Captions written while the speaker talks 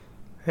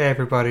Hey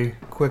everybody,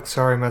 quick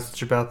sorry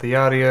message about the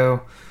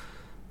audio.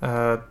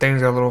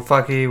 Things are a little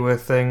fucky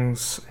with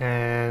things,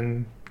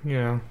 and,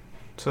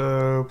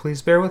 so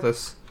please bear with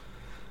us.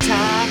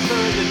 Time for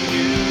the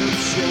noob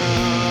show.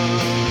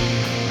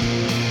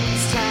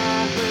 It's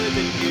time for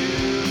the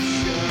noob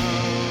show.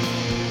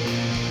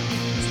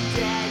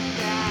 Get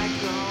back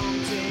home,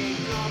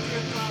 take off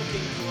your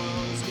fucking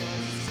clothes,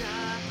 'cause it's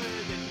time for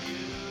the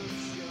noob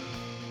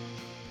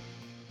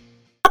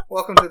show.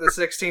 Welcome to the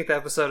 16th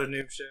episode of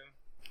Noob Show.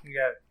 We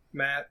got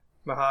Matt,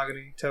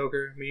 Mahogany,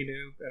 Toker, me,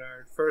 Noob, and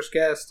our first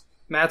guest,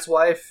 Matt's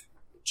wife,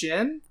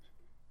 Jen?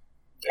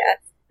 Yes.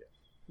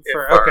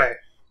 Okay.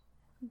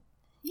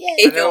 Yeah,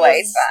 either way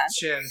is fine.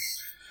 Jen.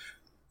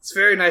 It's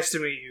very nice to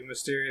meet you,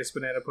 mysterious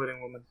banana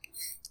pudding woman.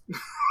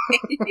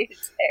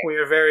 We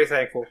are very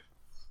thankful.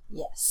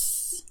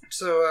 Yes.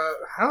 So,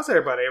 how's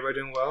everybody? Everybody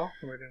doing well?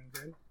 Everybody doing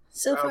good?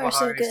 So far,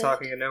 so good.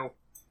 Talking, no.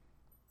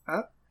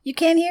 Huh? You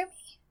can't hear me?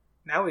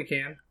 Now we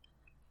can.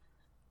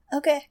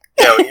 Okay.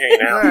 Yeah, we hear you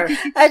now. Right.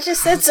 I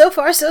just said so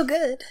far, so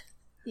good.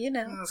 You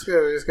know. That's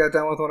good. We just got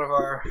done with one of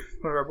our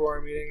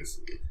boring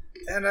meetings.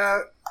 And,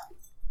 I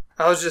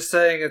was just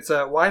saying, it's,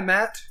 why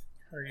Matt?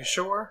 Are you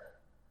sure?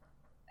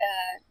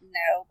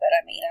 No, but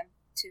I mean, I'm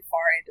too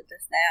far into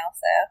this now,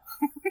 so.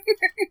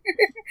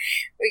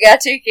 We got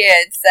 2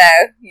 kids,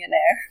 so,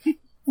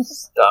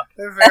 Stuck.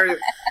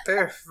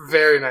 They're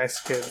very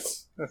nice kids.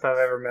 If I've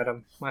ever met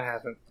them, I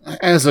haven't.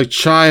 As a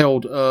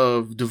child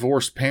of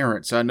divorced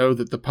parents, I know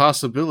that the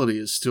possibility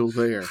is still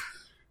there.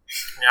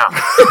 Yeah.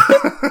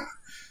 I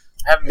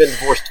haven't been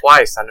divorced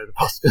twice. I know the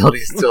possibility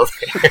is still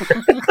there.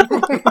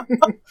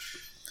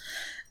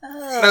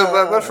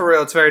 No, but for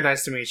real, it's very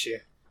nice to meet you.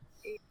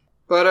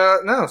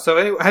 But, no, so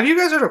anyway, have you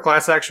guys heard of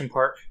Class Action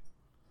Park?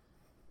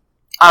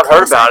 I've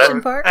heard about Action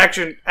it. Park?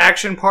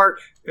 Action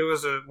Park. It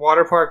was a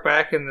water park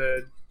back in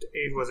the,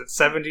 was it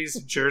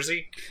 70s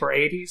Jersey or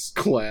 80s?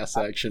 Class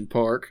Action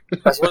Park.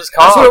 That's what it's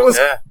called. That's what it was.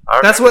 Yeah,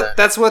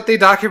 That's what the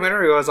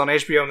documentary was on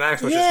HBO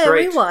Max, which is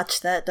great. We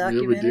watched that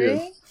documentary. Yeah, we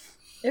did.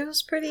 It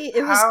was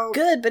was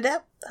good, but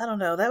that, I don't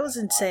know, that was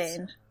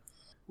insane.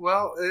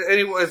 Well,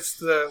 anyway, was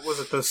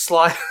it the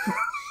slide?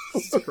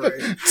 That's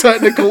great.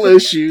 Technical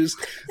issues.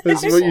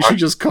 That's what you should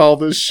just call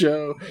this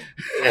show.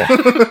 Yeah.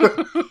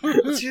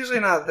 It's usually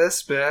not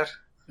this bad.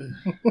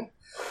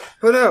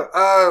 But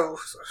no,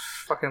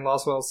 fucking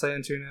lost what I was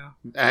saying to now.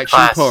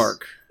 Action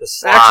Park. The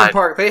slide. Action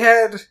Park. They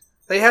had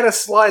a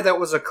slide that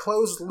was a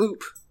closed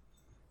loop,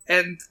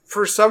 and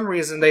for some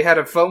reason they had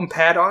a foam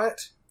pad on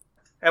it.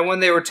 And when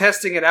they were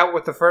testing it out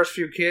with the first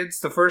few kids,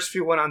 the first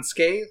few went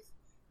unscathed,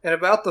 and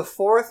about the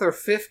 4th or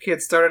 5th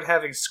kid started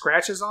having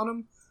scratches on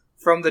them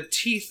from the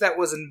teeth that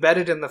was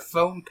embedded in the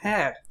foam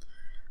pad.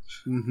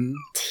 Mm-hmm.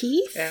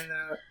 Teeth? And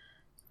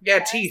yeah,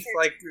 teeth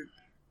like.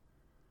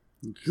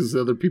 Because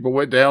other people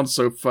went down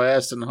so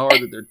fast and hard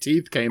that their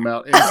teeth came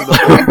out into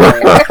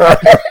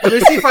the Let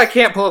me see if I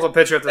can't pull up a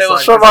picture of the It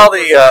was slide. from all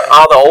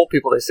the old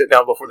people they sit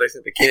down before they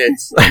sit the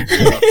kids.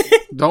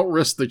 Don't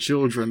risk the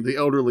children. The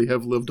elderly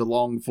have lived a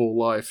long, full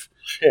life.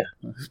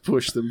 Yeah.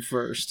 Push them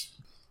first.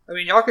 I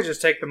mean, y'all could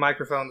just take the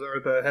microphones or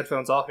the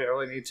headphones off if you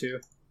really need to.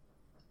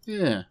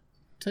 Yeah.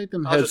 Take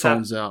them I'll just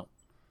headphones out.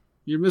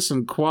 You're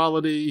missing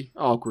quality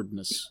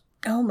awkwardness.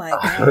 Oh my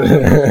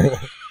god.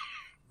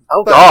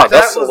 Oh But God, that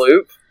that's the was-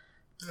 loop.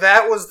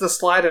 That was the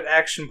slide at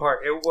Action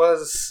Park. It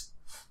was,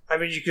 I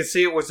mean, you could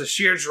see it was a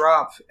sheer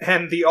drop,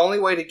 and the only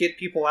way to get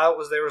people out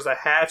was there was a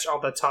hatch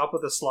on the top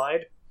of the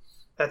slide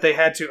that they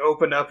had to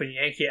open up and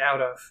yank you out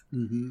of.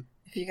 Mm-hmm.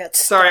 If you got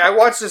Sorry, stuck. I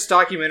watched this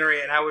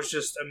documentary and I was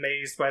just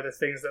amazed by the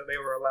things that they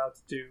were allowed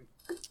to do.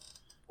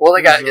 Well,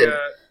 they got. Uh,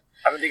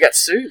 They got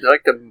sued. They're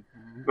like the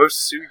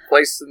most sued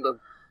place in the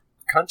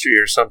country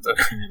or something.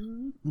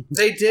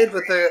 They did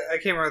with I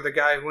can't remember the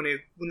guy when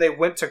they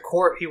went to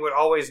court. He would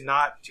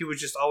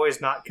just always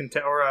not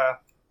contest, or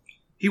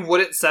he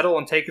wouldn't settle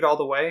and take it all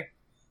the way.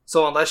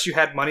 So unless you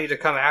had money to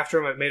come after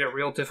him, it made it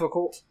real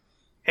difficult.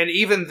 And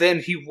even then,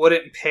 he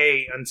wouldn't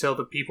pay until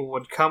the people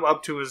would come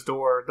up to his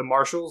door, the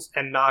marshals,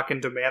 and knock and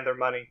demand their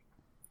money.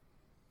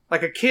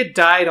 Like a kid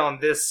died on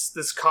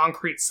this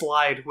concrete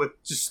slide with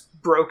just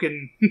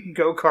broken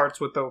go-karts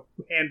with the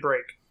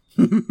handbrake.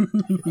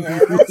 Yeah,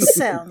 that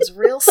sounds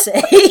real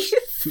safe.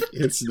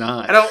 It's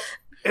not.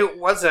 It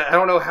wasn't. I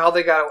don't know how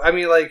they got. I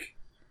mean, like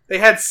they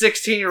had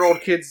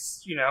 16-year-old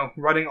kids,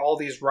 running all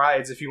these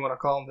rides, if you want to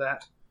call them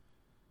that.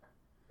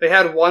 They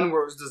had one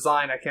where it was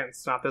designed.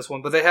 It's not this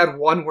one, but they had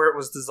one where it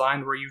was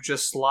designed where you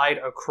just slide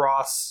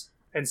across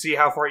and see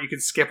how far you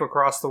could skip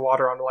across the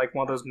water onto like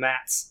one of those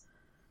mats.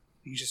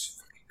 You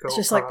just go. It's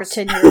just across. like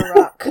pretend you're a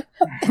rock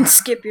and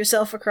skip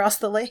yourself across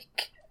the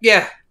lake.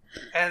 Yeah.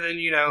 And then,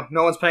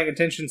 no one's paying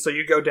attention, so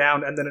you go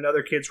down, and then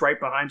another kid's right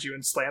behind you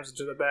and slams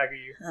into the back of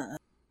you.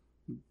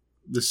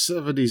 The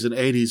 70s and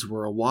 80s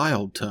were a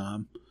wild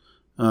time.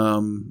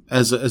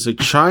 As a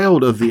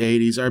child of the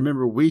 80s, I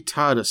remember we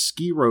tied a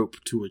ski rope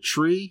to a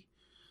tree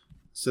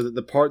so that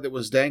the part that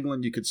was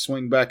dangling you could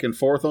swing back and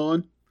forth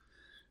on.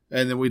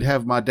 And then we'd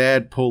have my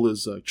dad pull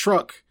his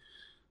truck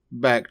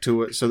back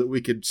to it so that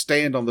we could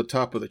stand on the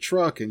top of the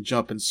truck and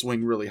jump and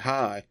swing really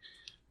high.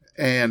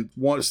 And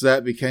once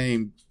that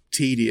became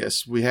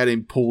tedious, we had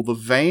him pull the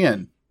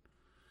van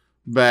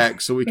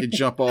back so we could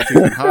jump off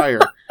even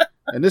higher.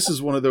 And this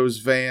is one of those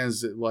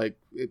vans that, like,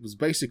 it was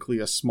basically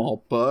a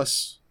small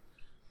bus.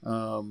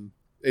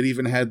 It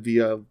even had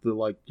the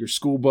like your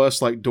school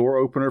bus like door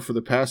opener for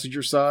the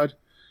passenger side,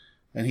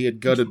 and he had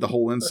gutted the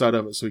whole inside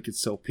of it so he could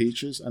sell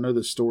peaches. I know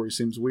this story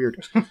seems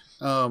weird.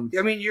 I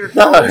mean, you're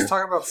always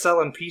talking about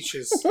selling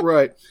peaches,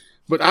 Right?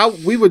 But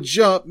we would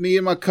jump. Me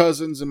and my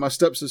cousins and my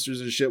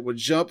stepsisters and shit would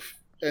jump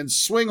and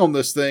swing on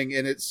this thing,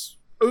 and it's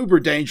uber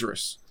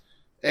dangerous.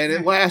 And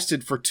it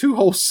lasted for 2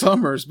 whole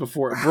summers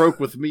before it broke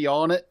with me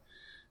on it.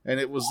 And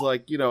it was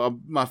like, you know,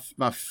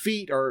 my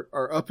feet are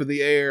up in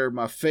the air.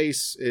 My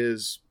face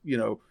is, you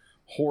know,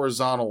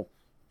 horizontal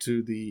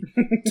to the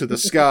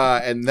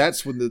sky. And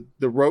that's when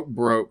the rope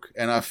broke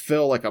and I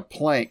fell like a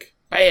plank,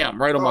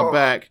 bam, right on my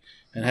back,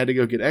 and had to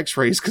go get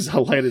x-rays because I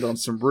landed on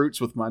some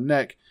roots with my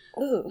neck.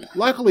 Ooh.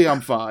 Luckily,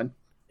 I'm fine.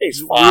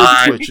 He's Weird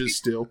fine. twitches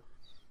still.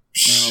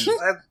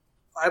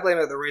 I blame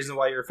it the reason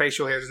why your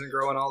facial hair isn't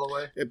growing all the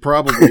way. It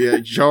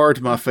probably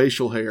jarred my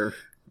facial hair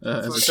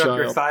as a Fucked up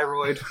your child.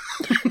 thyroid.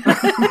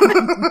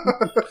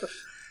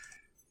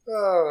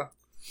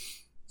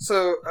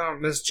 So,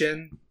 Miss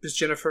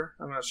Jennifer,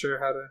 I'm not sure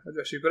how to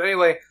address you, but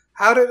anyway,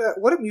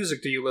 what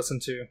music do you listen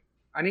to?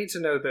 I need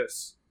to know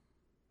this.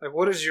 Like,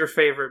 what is your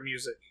favorite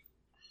music?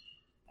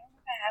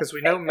 Because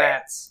we know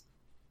Matt's.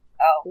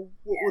 Oh.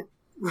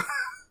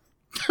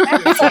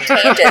 I'm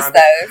contagious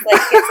though. It's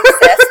like it's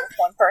obsessed with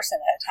one person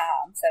at a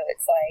time. So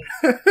it's like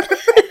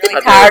I'm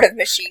really tired of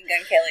Machine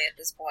Gun Kelly at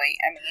this point.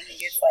 I mean, he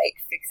gets like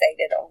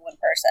fixated on one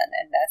person,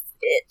 and that's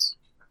it.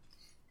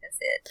 That's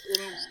it.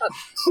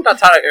 I'm not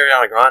tired of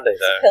Ariana Grande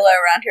though. Pillow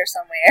around here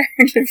somewhere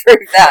to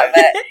prove that,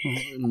 but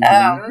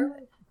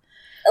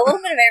a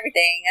little bit of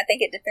everything. I think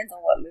it depends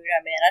on what mood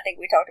I'm in. I think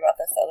we talked about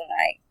this the other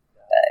night,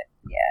 but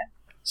yeah,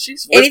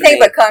 She's anything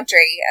with me. but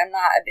country. I'm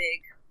not a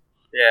big.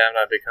 Yeah, I'm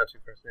not a big country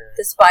person. Yeah.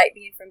 Despite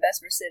being from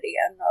Bessemer City,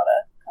 I'm not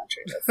a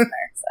country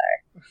listener. So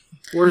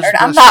Where's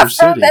I'm Bessemer not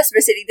City? from Bessemer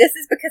City. This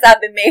is because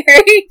I've been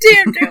married to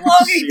him too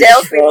long. He She's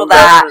tells people from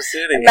that Bessemer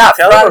City. I'm not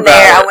Tell them from about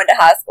there. it. I went to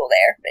high school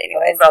there. But Tell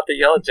anyways, them about the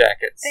Yellow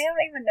Jackets. they don't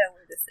even know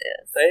where this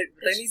is. They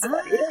need to.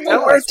 We don't Tell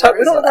know where us where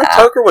we don't is know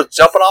where Tucker was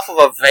jumping off of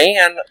a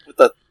van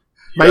with a.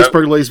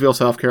 Maysburg, Leesville,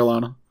 South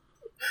Carolina.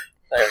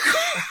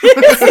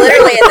 It's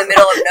literally in the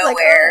middle of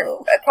nowhere.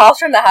 Across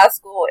from the high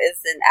school is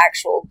an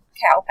actual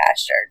cow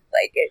pasture.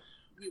 Like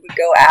you would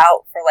go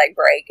out for like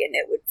break, and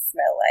it would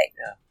smell like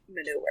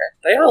manure.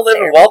 They all live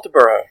in There.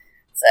 Walterboro.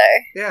 So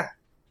Yeah,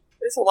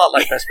 It's a lot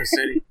like Bessemer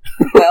City.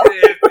 well,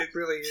 it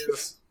really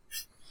is.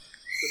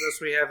 So this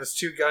we have is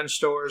 2 gun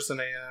stores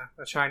and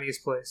a Chinese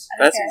place.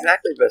 That's okay.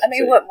 exactly Bessemer I mean,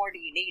 City. what more do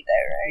you need,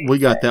 though, right? We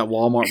got that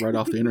Walmart right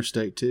off the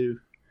interstate too.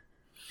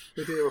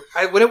 We do.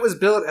 When it was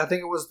built, I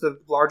think it was the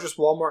largest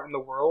Walmart in the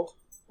world,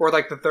 or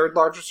like the 3rd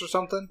largest or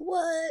something.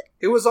 What?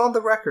 It was on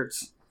the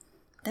records.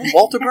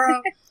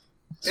 Walterboro?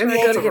 So I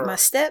go to get my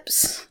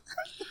steps.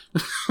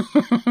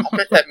 I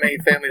bet that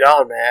made Family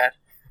Dollar mad.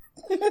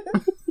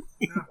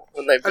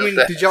 When they built I mean,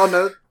 that. did y'all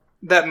know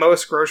that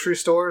most grocery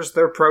stores,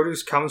 their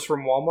produce comes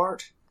from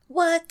Walmart?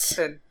 What?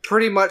 And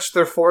pretty much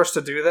they're forced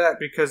to do that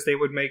because they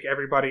would make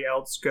everybody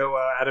else go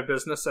out of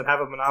business and have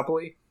a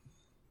monopoly.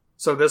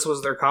 So this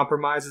was their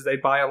compromise, is they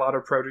buy a lot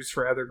of produce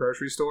for other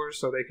grocery stores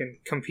so they can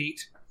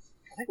compete.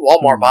 I think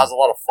Walmart buys a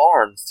lot of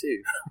farms,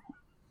 too.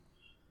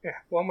 Yeah,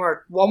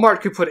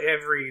 Walmart could put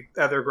every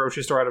other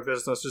grocery store out of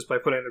business just by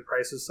putting their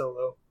prices so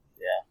low.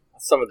 Yeah.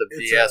 Some of the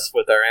It's BS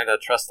with their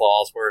antitrust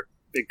laws where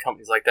big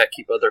companies like that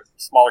keep other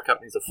smaller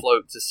companies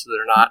afloat just so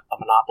they're not a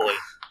monopoly.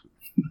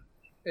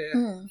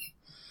 Yeah.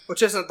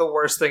 Which isn't the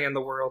worst thing in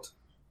the world.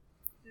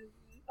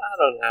 I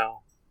don't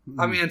know.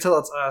 I mean, until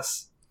it's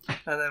us.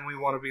 And then we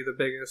want to be the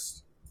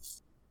biggest.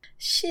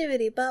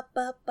 Shibbity bop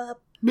bop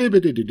bop.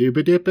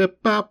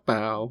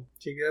 Bibbidi-doo-bidi-bip-bop-bow.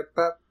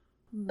 Chigga-bop.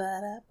 Ba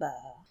da ba.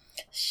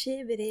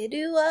 Shibbity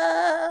doo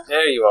ah.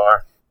 There you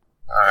are.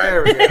 Alright.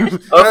 There we go.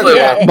 Hopefully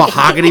Okay.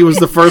 Mahogany was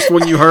the first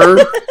one you heard.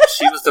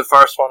 she was the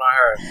first one I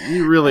heard.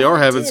 You really are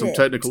having Did some it.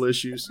 technical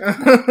issues. Yeah,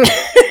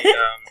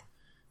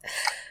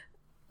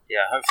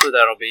 hopefully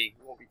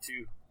won't be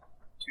too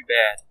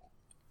bad.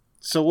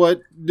 So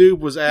what Noob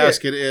was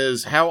asking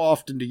is, how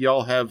often do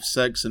y'all have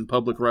sex in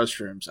public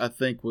restrooms? I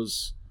think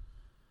was...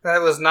 That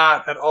was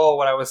not at all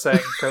what I was saying,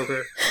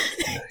 Coker.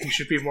 You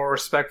should be more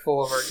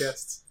respectful of our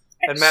guests.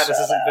 And Matt, this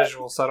isn't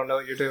visual, so I don't know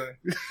what you're doing.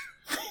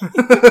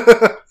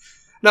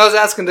 No, I was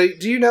asking,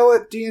 do you know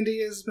what D&D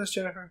is, Miss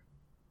Jennifer?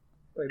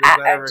 Like, did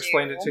I ever do.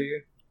 explain it to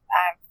you?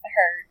 I've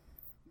heard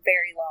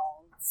very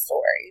long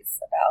stories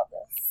about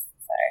this.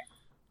 So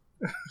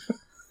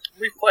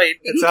We've played.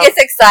 he It's gets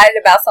excited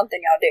about something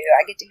y'all do.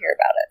 I get to hear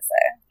about it. So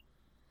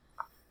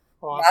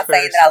Well, I'm that's not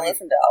saying very that I sweet.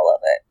 listen to all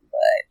of it,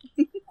 but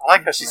I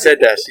like how she said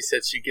that. She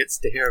said she gets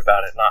to hear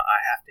about it, not I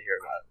have to hear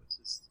about it. Which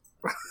is,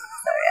 so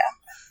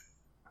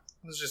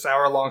yeah. It's just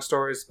hour-long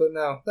stories, but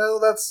no,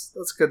 that's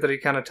good that he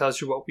kind of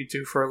tells you what we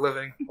do for a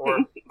living,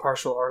 or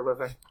partial our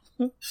living.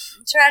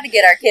 Tried to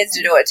get our kids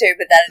to do it too,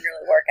 but that didn't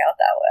really work out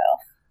that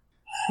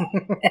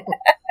well.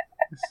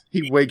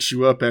 He wakes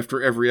you up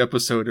after every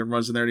episode and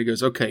runs in there and he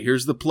goes, okay,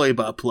 here's the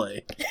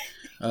play-by-play.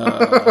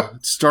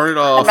 Started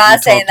off. I'm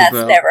not saying that's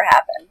about, never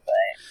happened, but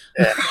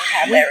it doesn't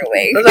happen every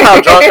week. Depends on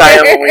how drunk I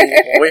am when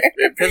we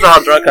it depends on how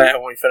drunk I am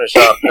when we finish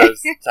up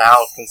as to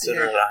how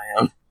considerate I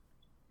am.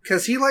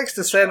 Because he likes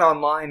to send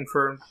online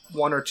for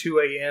 1 or 2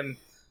 a.m.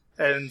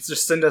 and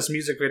just send us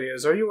music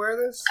videos. Are you aware of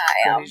this?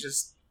 I am. And he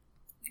just...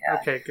 Yeah.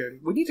 Okay, good.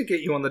 We need to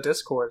get you on the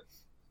Discord.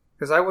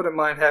 Because I wouldn't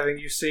mind having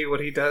you see what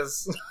he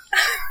does.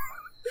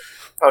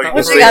 Oh, you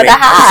What can you got see to me.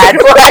 hide?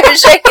 Why are you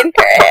shaking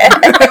your head?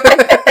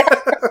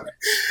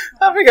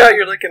 I forgot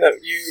you're looking at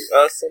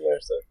us in there.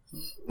 So.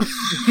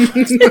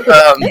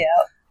 Yeah.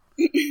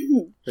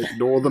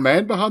 Ignore the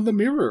man behind the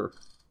mirror.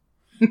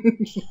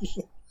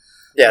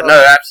 Yeah,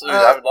 no, absolutely.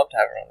 I would love to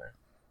have her on there.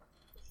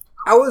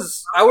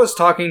 I was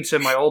talking to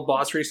my old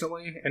boss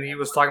recently, and he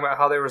was talking about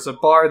how there was a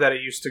bar that he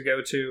used to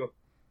go to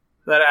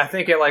that I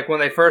think when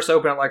they first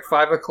open at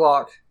 5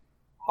 o'clock,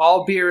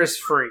 all beer is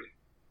free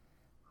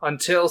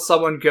until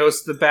someone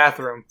goes to the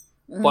bathroom,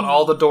 but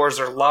all the doors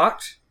are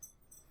locked.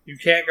 You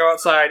can't go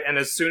outside, and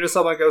as soon as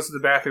someone goes to the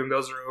bathroom,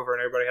 those are over,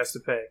 and everybody has to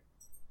pay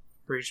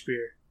for each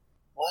beer.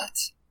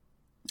 What?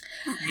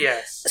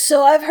 Yes.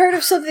 So I've heard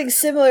of something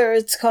similar.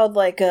 It's called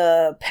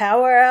a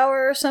power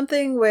hour or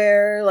something,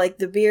 where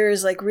the beer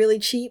is really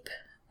cheap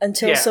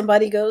until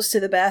somebody goes to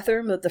the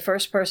bathroom, but the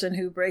first person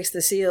who breaks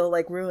the seal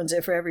ruins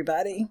it for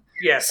everybody.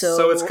 Yes.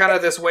 So it's kind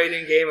of this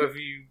waiting game of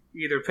you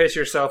either piss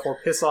yourself or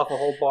piss off a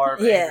whole bar of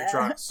angry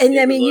drunks. And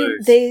I You mean,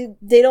 lose.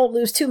 they don't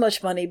lose too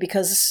much money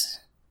because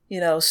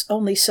it's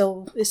only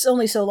so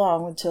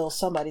long until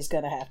somebody's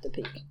gonna have to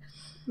pee.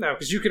 No,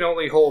 because you can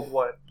only hold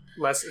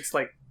less. It's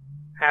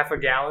half a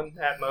gallon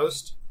at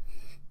most,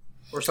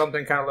 or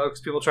something kind of low.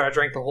 Because people try to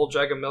drink the whole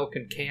jug of milk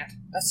and can't.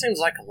 That seems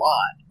like a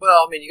lot.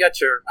 Well, I mean, you got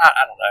your, I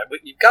don't know, but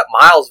you've got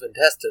miles of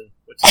intestine,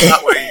 which is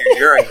not where your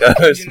urine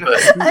goes. You know.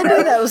 But I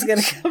knew that was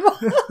gonna come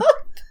up.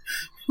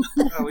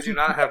 No, we do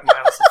not have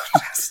miles of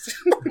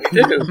intestine. we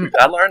do.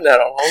 I learned that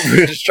on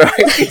Homebrew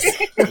Strikes.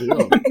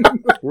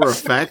 Yeah. We're a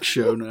fact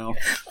show now.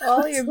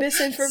 All your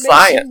misinformation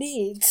Science.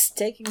 needs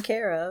taken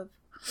care of.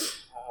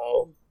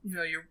 Oh,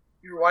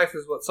 Your wife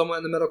is someone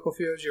in the medical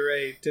field. You're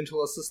a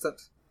dental assistant.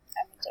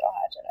 I'm a dental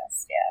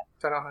hygienist, yeah.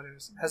 Dental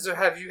hygienist.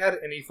 Have you had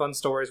any fun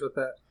stories with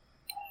that?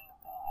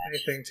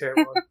 Anything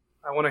terrible?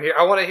 I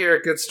want to hear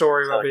a good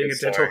story about being a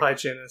dental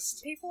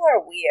hygienist. People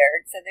are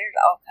weird, so there's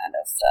all kind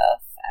of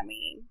stuff. I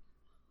mean,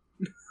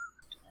 I'm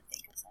trying to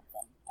think of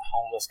something. the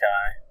homeless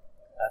guy.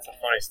 That's a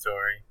funny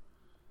story.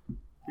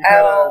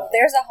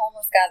 There's a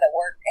homeless guy that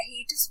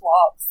he just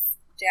walks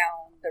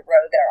down the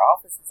road that our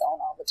office is on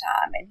all the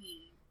time, and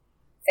he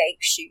fake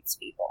shoots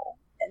people.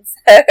 And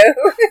so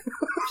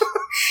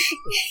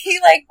he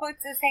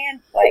puts his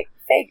hand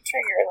fake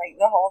trigger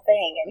the whole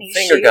thing, and he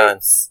Finger shoots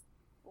guns.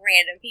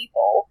 random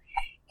people.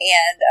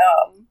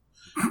 And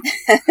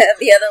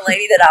the other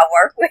lady that I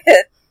work with,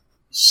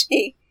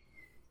 she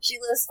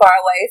lives far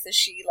away, so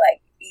she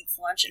eats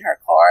lunch in her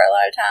car a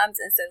lot of times.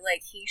 And so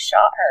he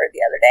shot her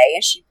the other day,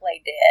 and she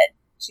played dead.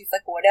 She's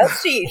like, "What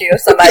else do you do if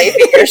somebody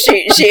finger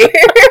shoots you?"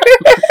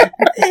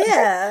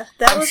 Yeah,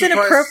 that was an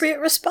surprised. appropriate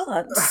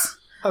response.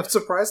 I'm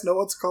surprised no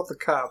one's called the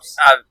cops.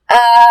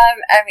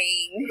 I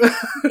mean,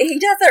 he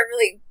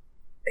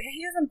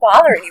doesn't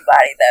bother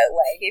anybody though.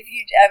 If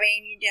you,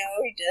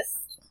 he just.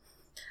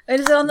 And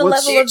is it on the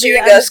What's- level of the Shoot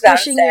I'm goes without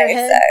squishing your saying,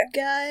 head so.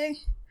 guy?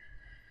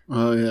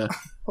 Oh yeah.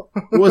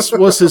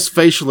 What's his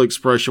facial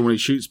expression when he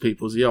shoots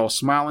people? Is he all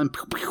smiling,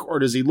 or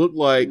does he look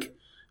like,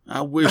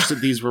 I wish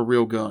that these were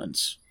real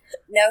guns?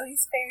 No,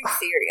 he's very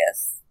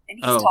serious, and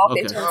he's Oh,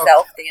 talking okay. to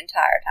himself the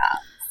entire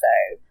time.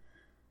 So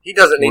He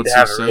doesn't need What's to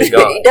have he a saying?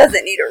 real he gun.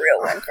 doesn't need a real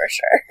one for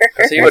sure.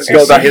 So he would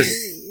go about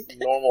his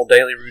normal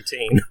daily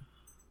routine.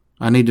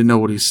 I need to know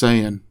what he's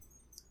saying.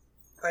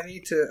 I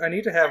need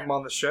to have him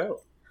on the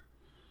show.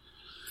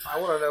 I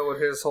want to know what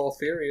his whole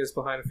theory is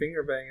behind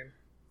finger banging.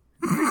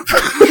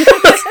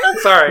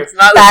 Sorry, It's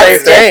not the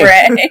That's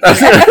same thing.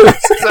 different.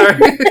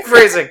 sorry,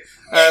 phrasing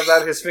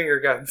about his finger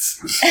guns.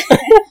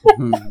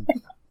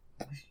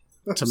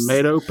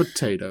 Tomato,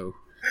 potato.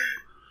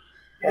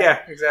 Yeah,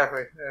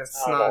 exactly. It's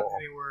Oh. not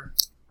anywhere.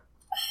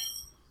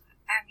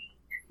 I mean,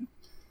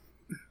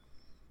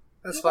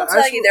 That's people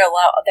fine. tell you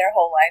their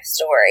whole life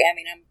story. I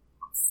mean,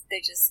 they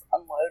just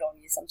unload on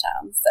you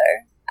sometimes. So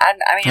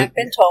I've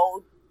been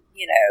told,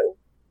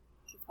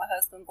 give my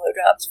husband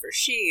blowjobs for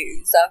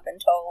shoes. I've been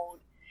told,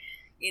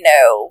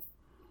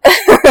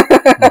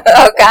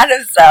 all kind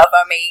of stuff.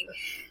 I mean,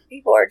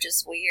 people are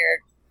just weird.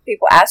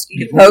 People ask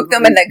you to poke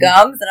them in the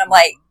gums, and I'm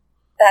like,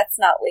 that's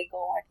not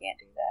legal. I can't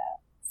do that.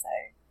 So,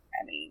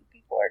 I mean,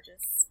 people are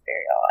just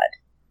very odd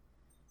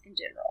in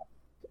general.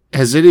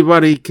 Has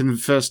anybody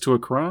confessed to a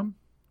crime?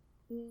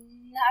 No,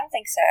 I don't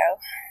think so.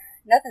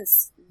 Nothing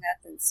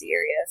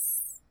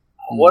serious.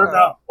 What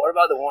about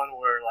the one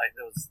where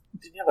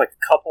didn't you have a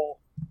couple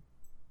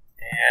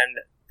and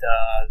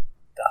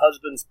the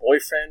husband's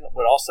boyfriend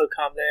would also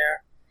come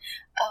there?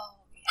 Oh,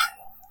 yeah.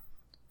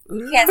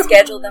 You can't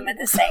schedule them at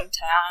the same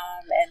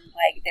time, and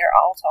like they're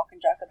all talking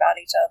junk about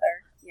each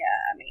other.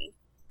 Yeah, I mean,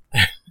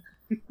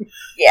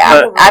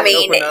 yeah, I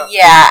mean,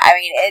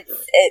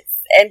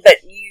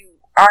 but you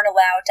aren't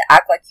allowed to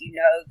act like you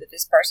know that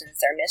this person is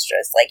their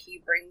mistress. Like he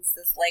brings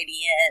this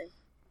lady in,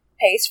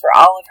 pays for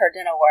all of her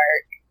dental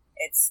work.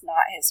 It's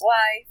not his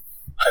wife.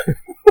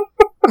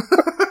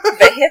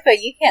 But HIPAA,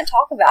 you can't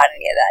talk about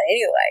any of that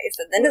anyway.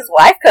 So then his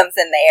wife comes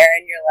in there,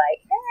 and you're like,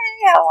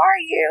 "Hey, how are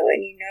you?"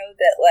 And you know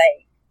that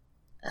like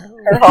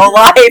her whole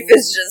life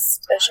is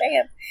just a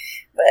sham.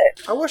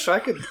 But I wish I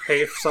could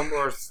pay for some,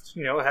 or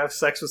have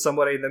sex with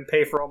somebody and then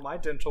pay for all my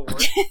dental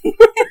work.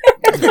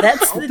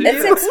 That's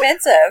it's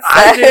expensive. So.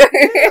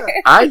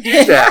 I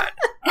do that.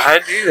 I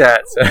do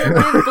that. So.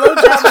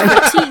 Blowjobs for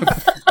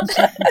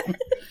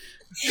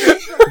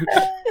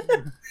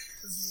teeth.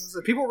 So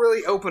people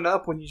really open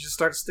up when you just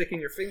start sticking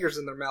your fingers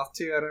in their mouth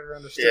too. I never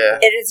understood Yeah.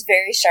 that. It is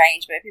very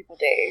strange, but people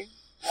do.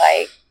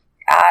 Like,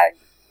 I've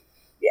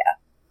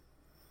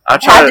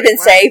had to been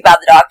saved by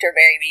the doctor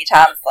very many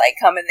times. Like,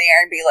 come in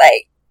there and be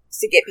like,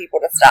 to get people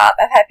to stop.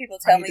 I've had people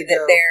tell me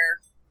that their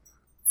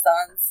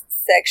sons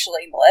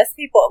sexually molest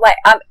people. Like,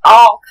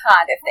 all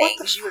kind of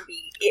things. You would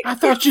be. I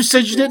thought you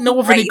said you didn't know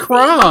of any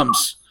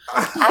crimes.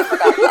 I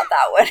forgot about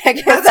that one. I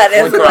guess that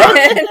is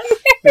one.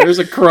 There's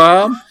a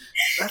crime.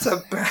 That's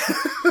a bad.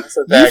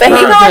 But he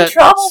got in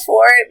trouble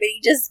for it, but he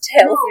just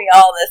tells me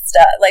all this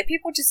stuff. Like,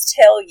 people just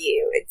tell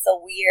you. It's a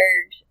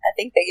weird. I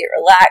think they get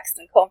relaxed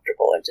and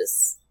comfortable and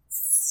just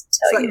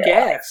tell you. That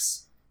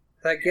gas.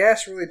 That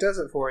gas really does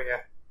it for you.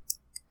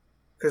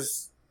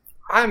 Because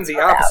I'm the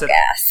opposite.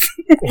 Gas.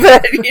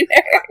 But,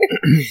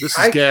 This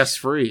is gas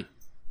free.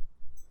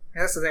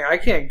 That's the thing. I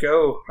can't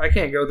go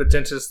to the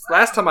dentist.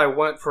 Last time I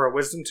went for a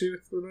wisdom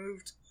tooth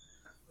removed,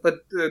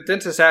 the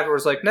dentist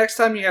afterwards was like, next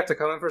time you have to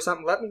come in for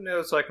something, let me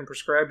know so I can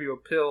prescribe you a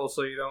pill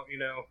so you don't,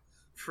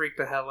 freak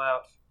the hell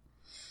out.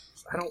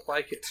 I don't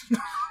like it.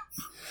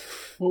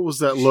 What was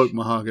that look,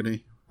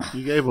 Mahogany?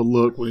 You gave a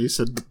look when he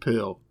said the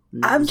pill.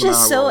 I'm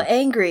just so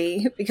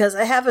angry because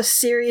I have a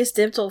serious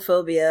dental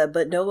phobia,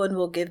 but no one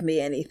will give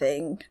me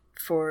anything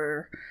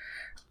for,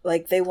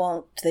 like, they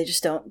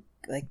just don't.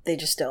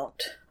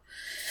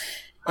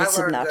 I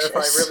learned that if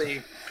I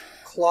really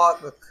claw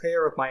the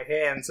hair with my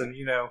hands and,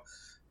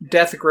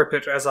 death grip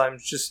it as I'm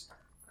just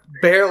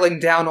barreling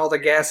down all the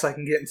gas I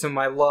can get into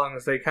my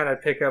lungs, they kind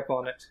of pick up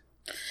on it.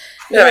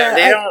 Yeah,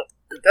 they don't.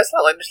 That's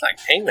not just like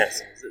pain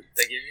medicine that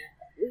they give you.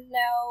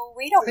 No,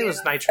 we don't. I think it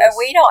was nitrous.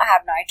 We don't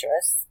have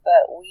nitrous,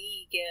 but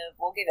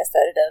we'll give a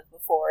sedative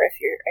before if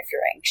you're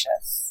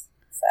anxious.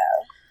 So,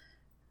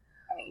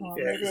 I mean,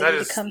 maybe I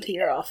need to come to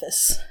your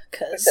office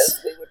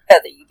because we would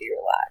rather you be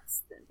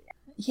relaxed.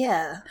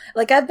 Yeah,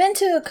 like I've been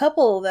to a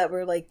couple that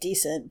were like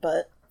decent,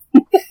 but.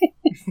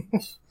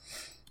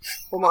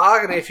 Well,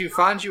 Mahogany, if you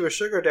find you a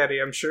sugar daddy,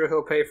 I'm sure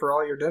he'll pay for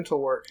all your dental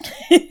work.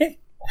 I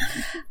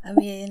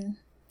mean,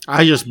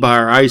 I just buy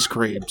her ice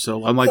cream,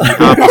 so I'm like the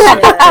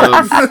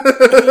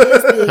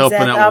opposite of helping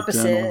out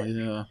with dental.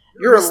 Yeah.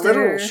 You're a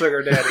literal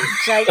sugar daddy.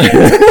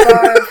 Gigantic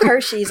bar of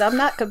Hershey's. I'm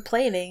not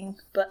complaining,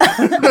 but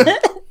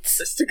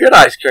it's a good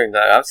ice cream, though.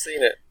 I've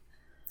seen it.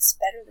 It's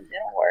better than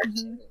dental work.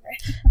 Mm-hmm.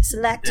 It's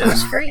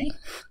lactose free.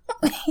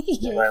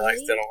 Nobody likes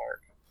dental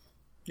work.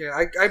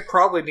 Yeah, I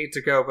probably need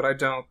to go, but I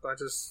don't.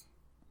 It's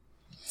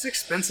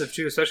expensive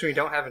too, especially when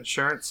you don't have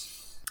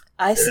insurance.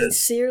 I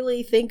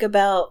sincerely think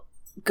about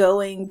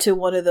going to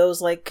one of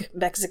those like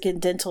Mexican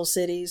dental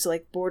cities,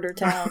 like border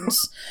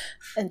towns,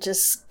 and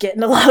just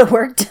getting a lot of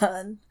work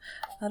done.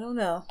 I don't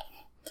know.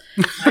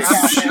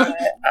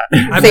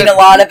 I've seen a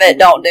lot of it.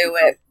 Don't do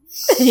it.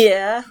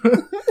 Yeah.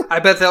 I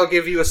bet they'll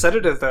give you a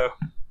sedative though.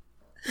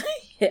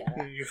 Yeah.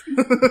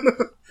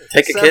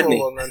 Take a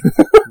kidney.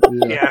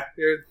 Yeah.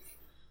 It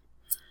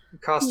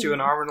costs you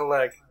an arm and a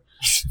leg.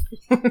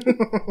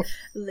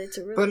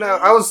 Literally. But no,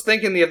 I was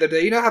thinking the other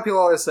day, you know how people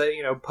always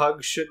say,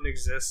 pugs shouldn't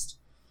exist?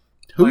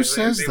 Who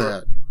says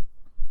that?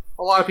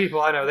 A lot of people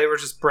I know, they were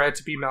just bred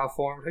to be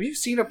malformed. Have you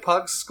seen a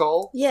pug's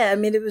skull? Yeah, I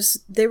mean,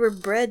 they were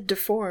bred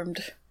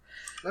deformed.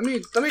 Let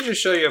me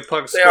just show you a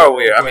pug's skull. They are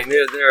weird. I mean,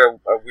 they're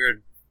a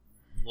weird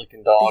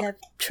looking dog. They have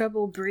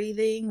trouble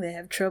breathing. They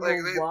have trouble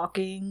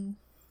walking.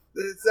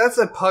 That's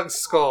a pug's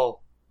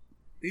skull.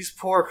 These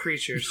poor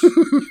creatures.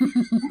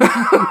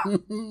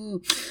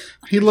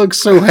 He looks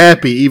so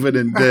happy even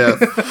in death.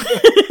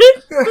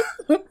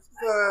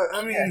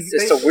 I mean,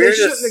 they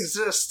shouldn't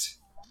exist.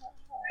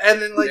 And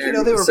then,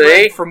 they were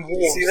bred from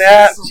wolves. See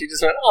that? She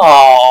just went,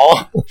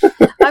 "Aww."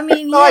 I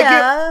mean,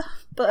 yeah,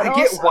 but I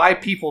get why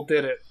people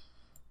did it.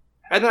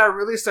 And then I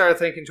really started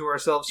thinking to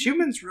ourselves,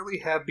 humans really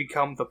have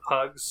become the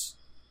pugs.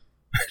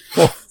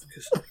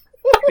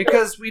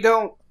 Because we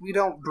don't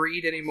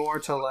breed anymore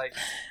to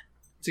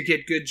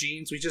get good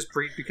genes. We just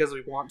breed because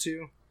we want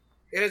to.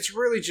 And it's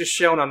really just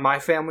shown on my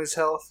family's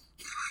health.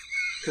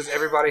 Because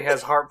everybody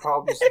has heart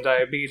problems and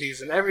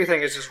diabetes and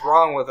everything is just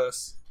wrong with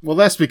us. Well,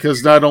 that's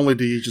because not only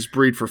do you just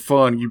breed for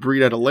fun, you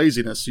breed out of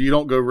laziness, so you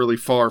don't go really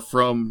far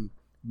from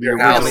the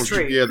original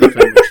tree. Yeah, the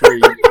family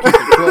tree. You keep it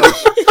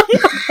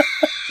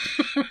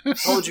close.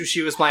 Told you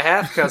she was my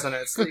half cousin.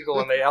 It's legal,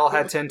 and they all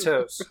had 10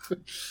 toes.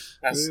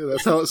 That's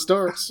how it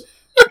starts.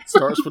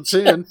 Starts with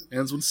 10,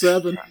 ends with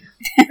 7.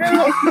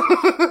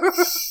 Can't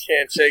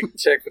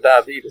check for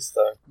diabetes,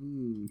 though.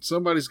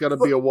 Somebody's got to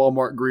be a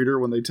Walmart greeter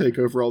when they take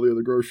over all the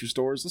other grocery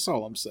stores. That's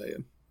all I'm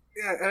saying.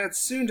 Yeah, and it's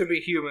soon to be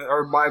human,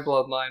 or my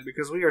bloodline,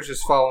 because we are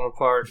just falling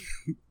apart.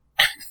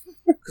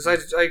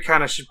 Because I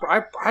kind of should,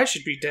 I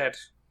should be dead.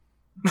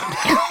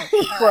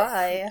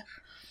 Why?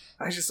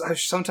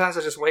 Sometimes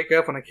I just wake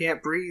up and I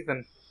can't breathe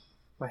and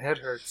my head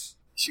hurts.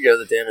 You should go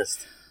to the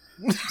dentist.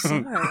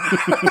 Sorry.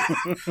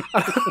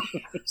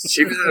 It's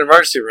cheaper than an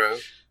emergency room.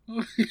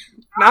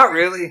 Not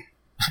really.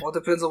 Well, it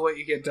depends on what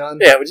you get done.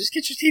 Yeah, well, just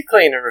get your teeth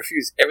cleaned and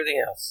refuse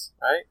everything else,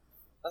 right?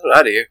 That's what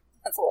I do.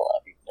 That's what a lot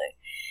of people do.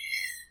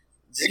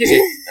 Just get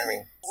it. I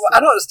mean, well, I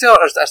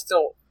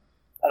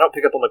don't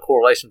pick up on the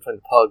correlation between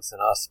the pugs and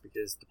us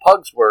because the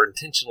pugs were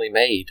intentionally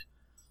made.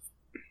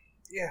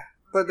 Yeah,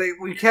 but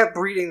we kept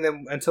breeding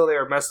them until they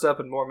were messed up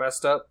and more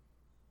messed up,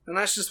 and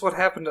that's just what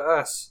happened to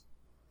us.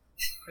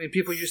 I mean,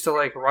 people used to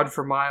like run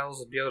for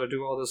miles and be able to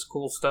do all this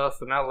cool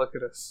stuff, and now look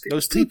at us.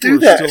 Those people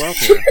are still out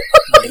there.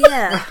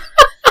 Yeah.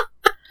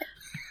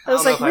 I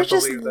was don't know like, if I we're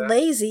just believe that.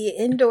 lazy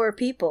indoor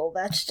people.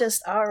 That's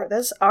just our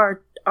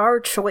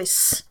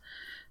choice.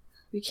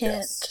 We can't.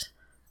 Yes.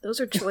 Those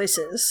are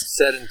choices.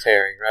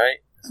 Sedentary, right?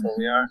 That's what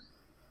we are.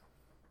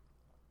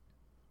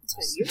 That's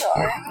what you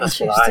are. That's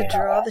Choose what I to am.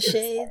 draw the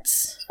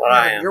shades. That's what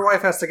I am. Your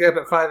wife has to get up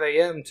at 5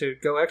 a.m. to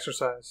go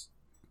exercise.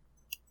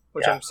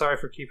 Which Yeah. I'm sorry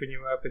for keeping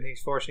you up, and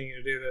he's forcing you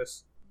to do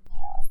this. No,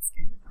 it's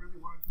good.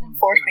 Don't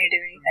force me to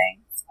do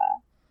anything. It's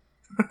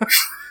fine.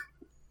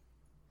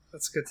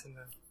 That's good to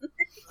know.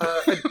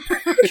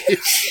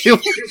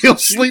 He'll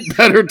sleep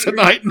better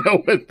tonight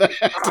knowing that.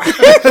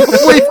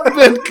 We've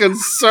been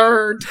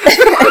concerned.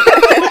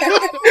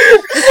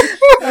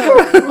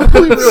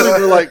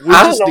 We're like, we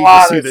I just don't need know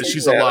why to see they that say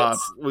she's that. alive.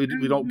 We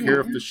don't care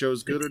if the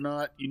show's good or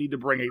not. You need to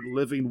bring a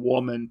living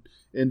woman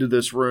into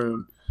this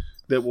room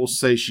that will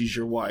say she's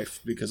your wife,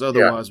 because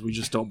otherwise we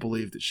just don't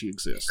believe that she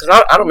exists.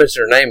 Because I don't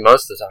mention her name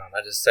most of the time.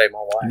 I just say my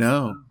wife.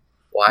 No.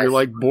 Wife. You're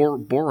like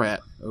Borat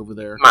over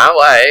there. My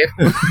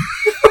wife.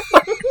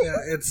 Yeah,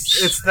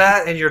 it's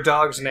that and your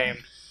dog's name.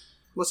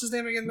 What's his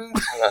name again, man?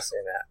 I'm not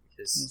saying that.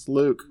 Because It's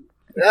Luke.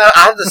 I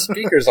have the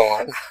speakers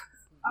on.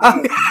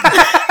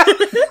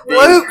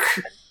 Luke!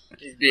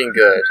 He's being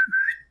good.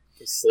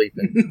 He's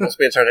sleeping. Wants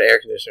me to turn the air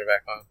conditioner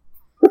back on.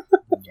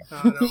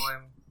 Oh, no,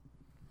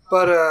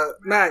 but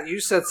Matt, you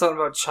said something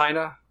about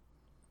China,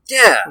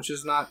 Yeah. which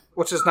is not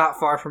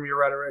far from your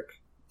rhetoric.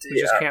 We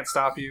just can't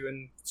stop you,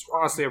 and it's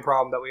honestly a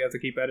problem that we have to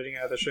keep editing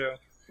out of the show.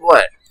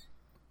 What?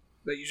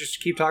 That you just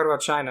keep talking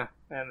about China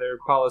and their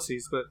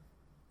policies, but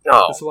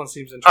No. this one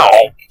seems interesting.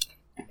 Oh.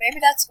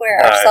 Maybe that's where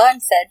our son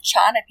said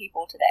China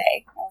people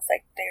today. I was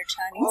like, they're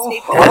Chinese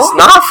people. That's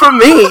not from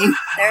me.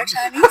 They're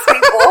Chinese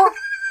people.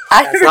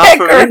 I That's not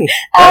for me.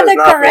 had That is to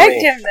not for correct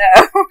me. him,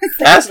 though.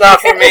 That's not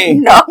for me.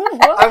 No.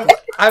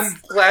 I'm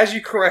glad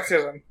you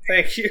corrected him.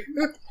 Thank you.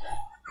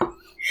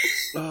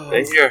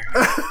 They hear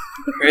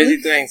crazy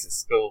things at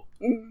school.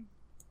 Mm.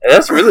 And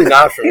that's really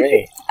not for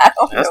me. I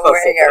don't That's know not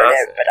where he something heard I it,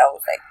 said. but I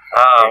was like,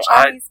 they're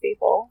I Chinese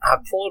people.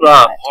 pulled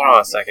up. Hold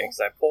on a second, because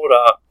I pulled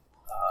up.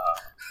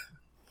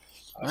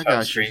 I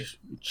got you.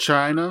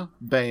 China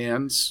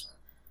bans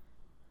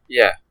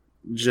Yeah,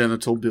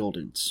 genital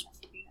buildings.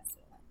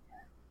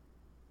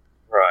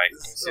 right. Let me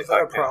see Is if that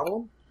I a can-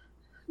 problem?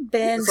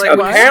 Bands It's like,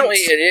 what? Apparently,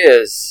 it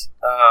is.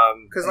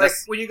 Because like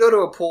when you go to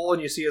a pool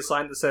and you see a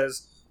sign that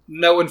says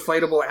 "No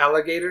inflatable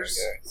alligators,"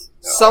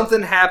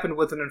 something happened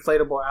with an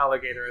inflatable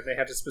alligator, and they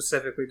had to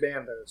specifically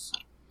ban those.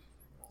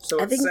 So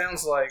I it think-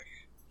 sounds like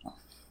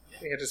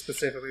they had to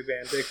specifically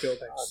ban big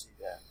buildings.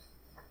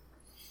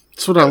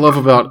 That's what I love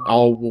about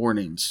all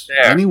warnings.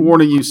 There. Any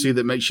warning you see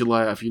that makes you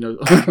laugh, you know,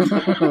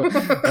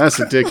 that's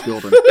a dick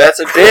building. That's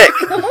a dick.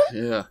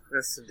 Yeah.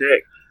 That's a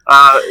dick.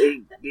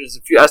 There's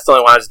a few. That's the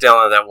only one I just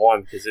downloaded that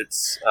one because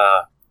it's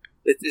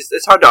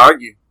hard to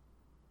argue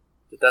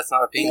that that's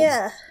not a penis.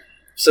 Yeah.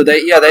 So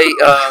they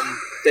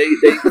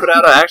put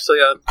out actually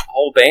a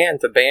whole ban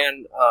to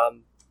ban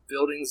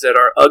buildings that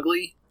are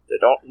ugly, that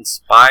don't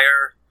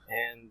inspire,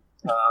 and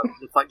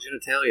look like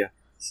genitalia.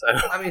 So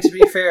I mean, to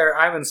be fair,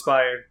 I'm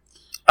inspired.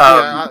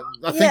 I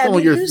think Yeah, I on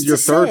mean, your who's to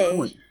third say?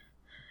 point.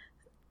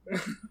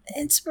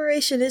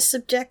 Inspiration is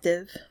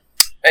subjective.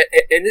 and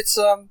it's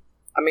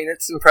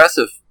it's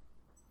impressive.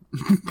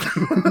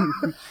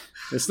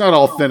 It's not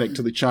authentic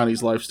to the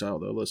Chinese lifestyle,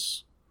 though.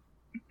 Let's.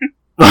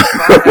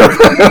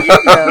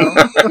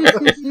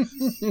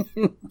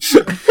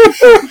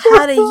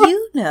 How do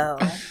you know?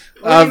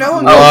 Well, you know,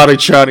 a lot of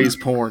Chinese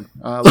porn.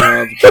 I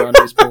love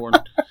Chinese porn.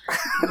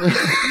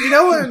 You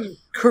know, in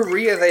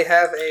Korea they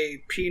have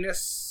a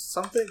penis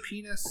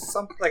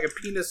like a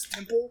penis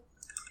temple.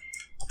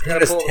 Penis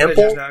Gotta pull up temple?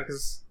 pictures now,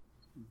 'cause-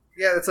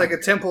 yeah, it's like a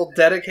temple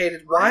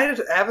dedicated. Why did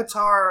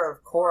Avatar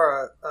of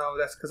Korra? Oh,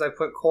 that's because I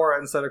put Korra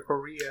instead of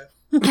Korea.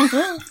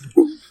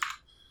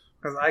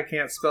 Because I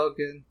can't spell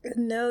good.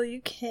 No,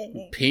 you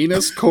can't.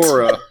 Penis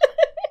Cora.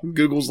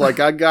 Google's like,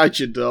 I got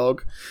you,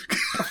 dog.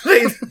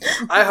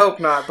 I hope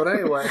not, but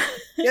anyway.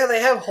 Yeah,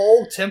 they have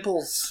whole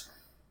temples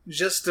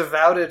just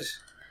devoted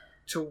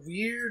to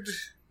weird...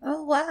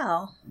 Oh,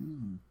 wow.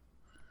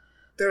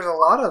 There's a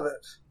lot of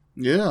it.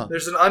 Yeah.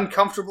 There's an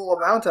uncomfortable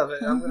amount of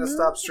it. I'm going to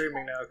stop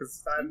streaming now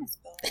because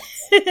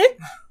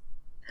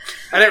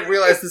I didn't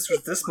realize this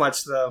was this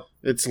much, though.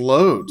 It's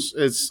loads.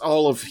 It's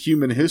all of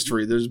human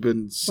history. There's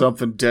been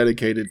something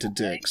dedicated to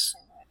dicks.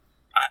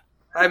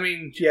 I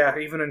mean, yeah,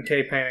 even in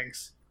cave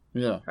paintings.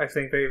 Yeah. I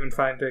think they even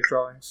find dick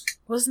drawings.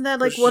 Wasn't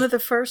that like one of the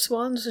first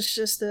ones? It's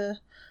just a...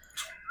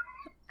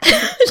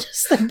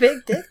 just a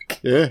big dick?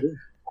 Yeah.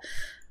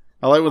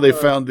 I like when they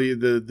found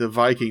the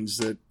Vikings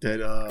that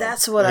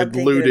that's what had I'm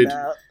thinking looted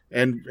about.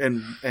 and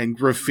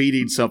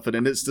graffitied something,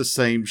 and it's the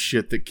same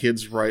shit that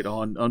kids write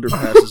on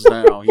underpasses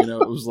now. You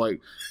know, it was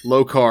like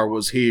Lokar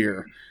was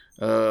here.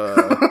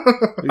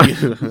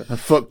 I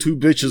fucked 2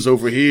 bitches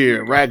over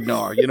here,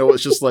 Ragnar. You know,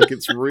 it's just like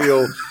it's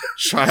real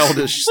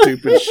childish,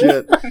 stupid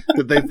shit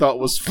that they thought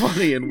was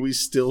funny, and we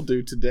still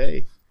do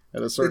today.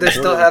 At a certain they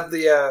still have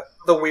the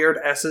weird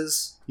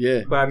S's.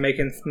 Yeah. By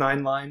making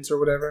 9 lines or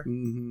whatever.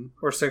 Mm-hmm.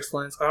 Or 6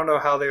 lines. I don't know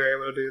how they were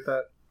able to do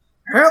that.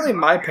 Apparently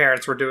my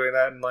parents were doing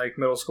that in like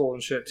middle school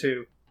and shit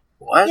too.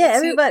 What? Yeah,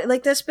 everybody,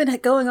 like that's been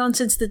going on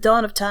since the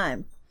dawn of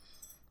time.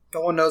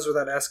 No one knows where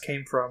that S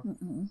came from.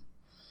 Mm-mm.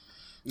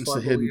 It's a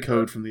hidden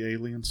code from the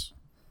aliens.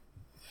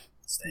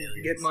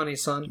 Get money,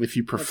 son. If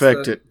you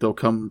perfect it, they'll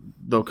come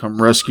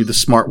rescue the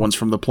smart ones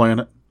from the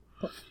planet.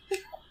 Damn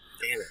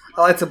it.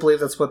 I like to believe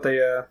that's what they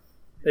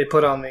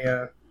put on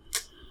the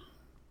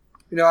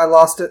I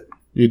lost it.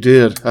 You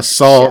did. I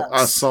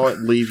saw it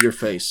leave your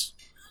face.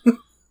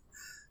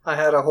 I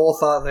had a whole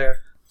thought there.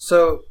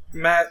 So,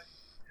 Matt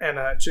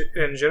and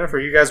Jennifer,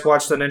 you guys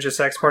watched the Ninja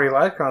Sex Party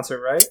live concert,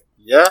 right?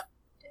 Yeah.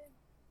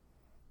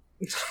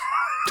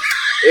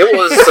 It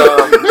was.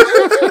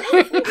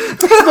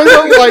 They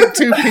look like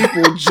 2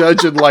 people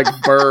judging like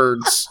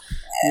birds.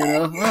 You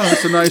know, oh,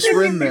 that's a nice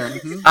ring there.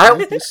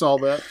 Mm-hmm. You saw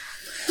that.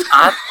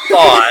 I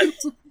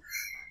thought.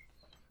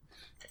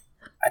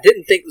 I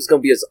didn't think it was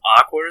going to be as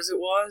awkward as it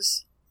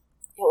was.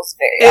 It was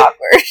very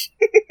awkward.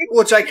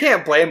 Which I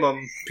can't blame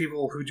them.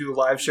 People who do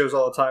live shows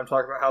all the time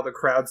talk about how the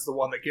crowd's the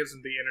one that gives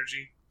them the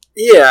energy.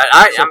 Yeah,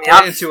 I mean,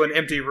 getting into an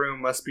empty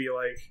room must be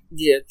like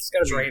it's got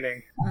to be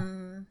draining.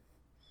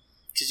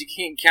 Because you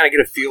can't kind of get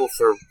a feel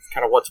for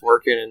kind of what's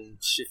working and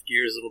shift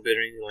gears a little bit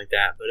or anything like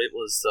that. But it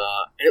was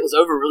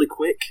over really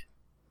quick.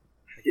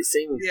 Like it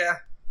seemed. Yeah.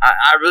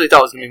 I really thought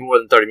it was going to be more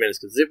than 30 minutes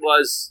because it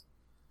was.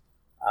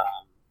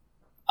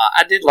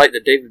 I did like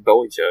the David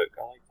Bowie joke.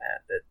 I like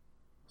that. That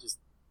just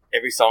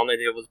every song they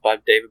did was by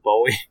David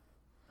Bowie.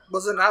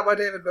 Was it not by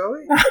David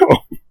Bowie?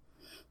 No.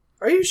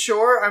 Are you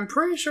sure? I'm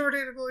pretty sure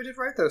David Bowie did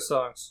write those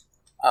songs.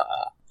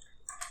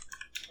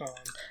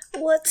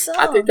 What song?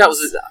 I think that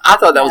was. I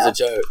thought that was a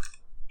joke.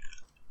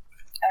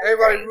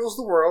 Everybody rules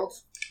the world.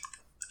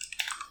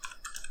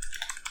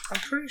 I'm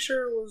pretty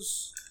sure it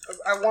was.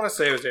 I want to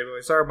say it was David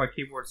Bowie. Sorry, my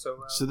keyboard's so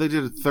loud. So they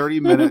did a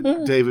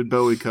 30-minute David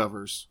Bowie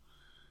covers.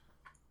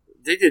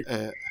 They did.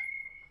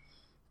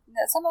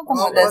 Some of them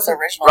were this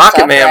original Rocket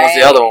stuff, Man right? was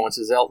the other one, which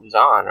is Elton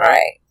John, right?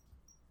 Right.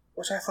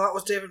 Which I thought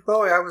was David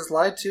Bowie. I was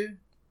lied to.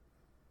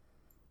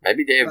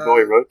 Maybe David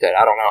Bowie wrote that.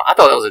 I don't know. I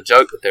thought that was a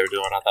joke that they were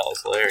doing. I thought it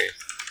was hilarious.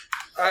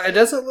 It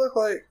doesn't look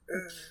like...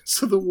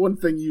 So the one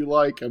thing you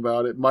like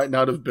about it might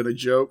not have been a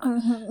joke.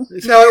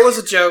 Mm-hmm. No, it was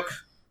a joke.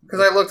 Because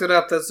I looked it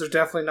up. There's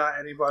definitely not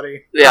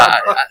anybody.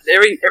 Yeah,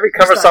 every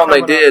cover song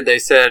they coming did, they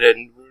said,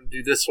 and we'll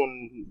do this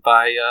one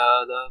by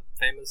the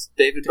famous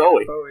David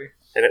Bowie.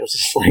 And it was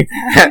just like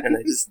that, and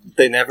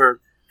they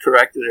never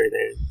corrected or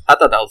anything. I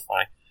thought that was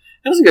funny.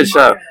 It was a good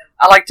show.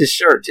 I liked his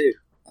shirt too.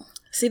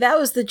 See, that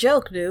was the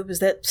joke, noob, is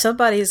that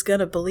somebody is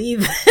going to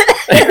believe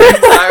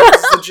I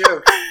was the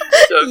joke.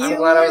 I'm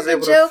glad I was the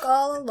able to- joke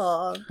all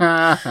along.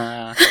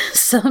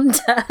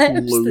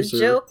 Sometimes Loser. the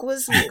joke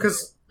was you.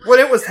 Because when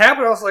it was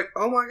happening, I was like,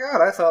 oh my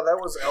god, I thought that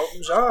was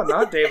Elton John,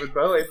 not David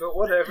Bowie, but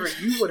whatever.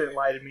 You wouldn't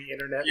lie to me,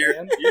 internet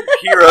man. Your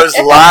heroes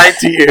lied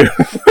to you.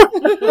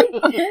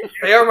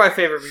 They are my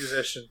favorite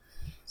musician.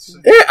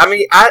 Yeah, I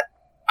mean,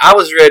 I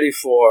was ready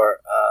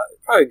for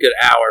probably a good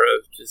hour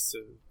of just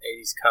some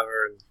 80s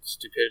cover and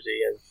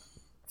stupidity, and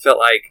felt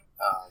like,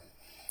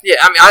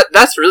 I mean,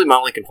 that's really my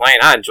only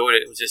complaint. I enjoyed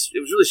it. It was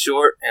really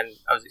short, and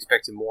I was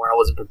expecting more. I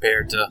wasn't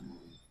prepared to.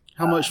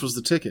 How much was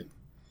the ticket?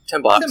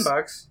 $10.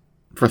 $10.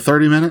 For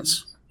 30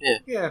 minutes?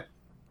 Yeah.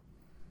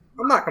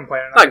 I'm not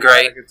complaining. Not I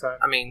great. had a good time.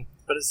 I mean,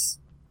 but it's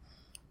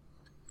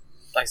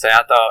like I say.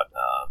 I thought.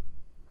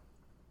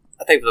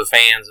 I think for the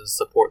fans, it's a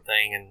support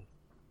thing, and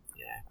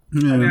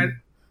Yeah. I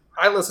mean,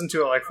 I listened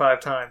to it like 5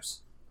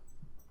 times.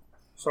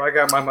 So I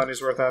got my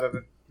money's worth out of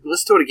it.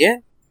 listen to it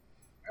again.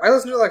 I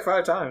listened to it like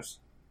 5 times.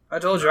 I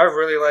told you, I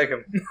really like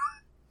him.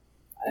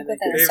 Within They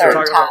a were certain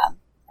talking about- time.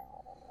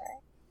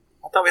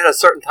 I thought we had a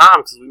certain time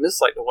because we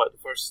missed like the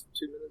first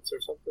 2 minutes or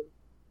something.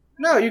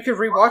 No, you could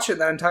rewatch it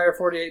that entire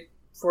 48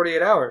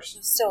 hours.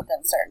 It's still within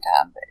a certain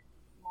time, but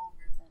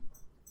longer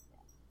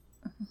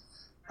than...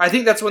 I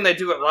think that's when they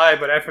do it live,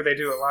 but after they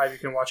do it live, you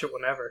can watch it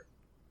whenever.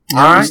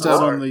 I missed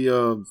out on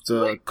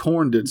the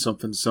Korn did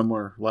something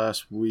similar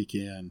last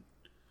weekend,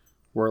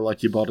 where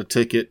like you bought a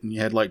ticket and you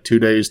had like 2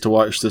 days to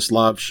watch this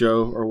live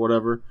show or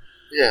whatever.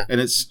 Yeah, and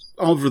it's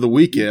over the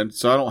weekend,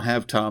 so I don't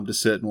have time to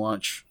sit and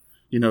watch.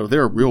 You know,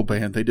 they're a real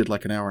band. They did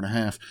like an hour and a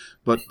half,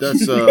 but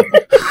that's.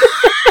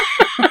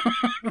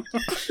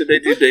 Did they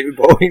do David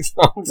Bowie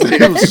songs?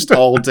 It was just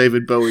all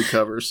David Bowie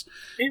covers.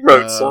 He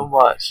wrote so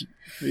much.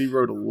 He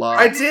wrote a lot.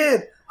 I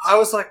did. I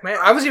was like, man,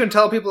 I was even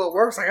telling people at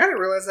work, I was like, I didn't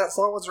realize that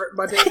song was written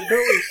by David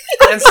Bowie.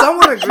 And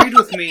someone agreed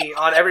with me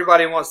on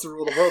Everybody Wants to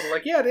Rule the World. They're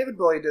like, yeah, David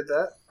Bowie did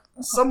that.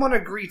 Someone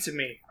agreed to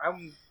me.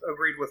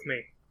 Agreed with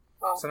me.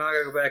 Oh. So now I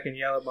gotta go back and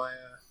yell at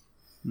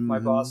my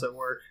boss at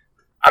work.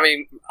 I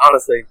mean,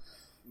 honestly,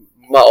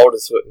 my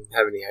oldest wouldn't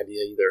have any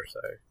idea either, so.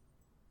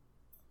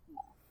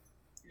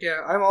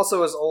 Yeah, I'm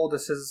also as old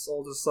as his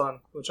oldest son,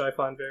 which I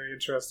find very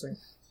interesting.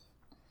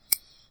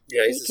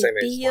 Yeah, he's the same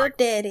age as your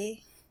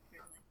daddy.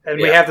 And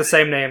we have the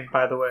same name,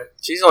 by the way.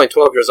 She's only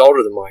 12 years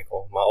older than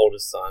Michael, my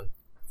oldest son.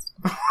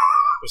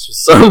 Which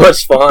was so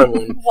much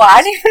fun.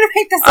 Why do you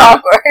make this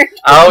awkward?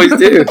 I always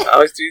do. I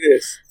always do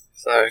this.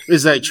 So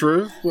is that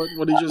true?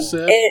 What he just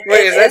said?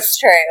 It's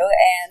true,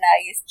 and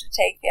I used to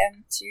take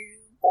him to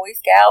Boy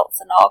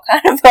Scouts and all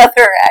kind of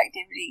other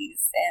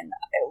activities, and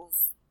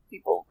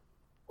people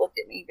looked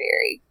at me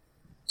very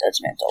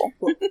judgmental.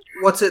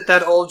 What's it?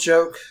 That old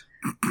joke.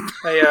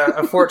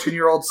 A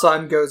 14-year-old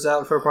son goes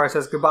out for a party,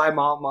 says goodbye,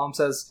 Mom. Mom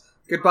says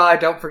goodbye.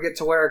 Don't forget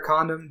to wear a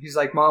condom. He's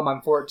like, Mom,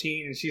 I'm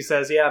 14, and she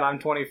says, yeah, and I'm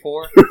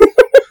 24.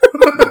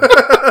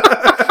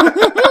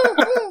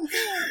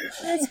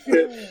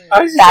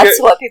 That's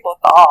what people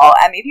thought.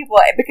 I mean, people,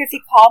 because he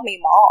called me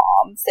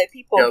Mom, so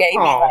people gave me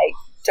like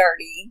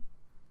dirty.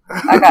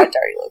 I got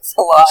dirty looks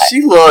a lot.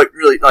 She looked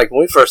really like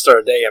when we first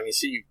started dating. I mean,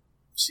 she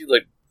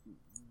looked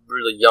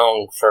really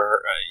young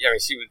for. I mean,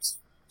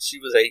 she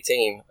was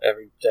 18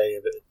 every day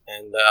of it,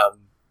 and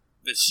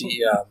but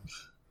she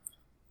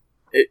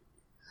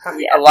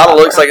a lot of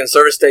looks like in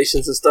service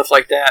stations and stuff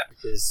like that.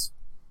 Because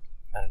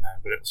I don't know,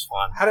 but it was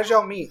fun. How did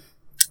y'all meet?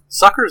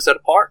 Suckers at a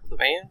park with a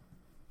van.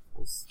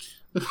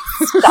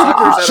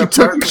 She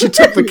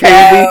took the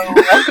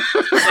candy.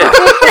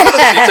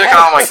 She took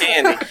all my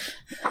candy.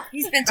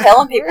 He's been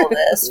telling people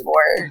this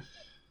for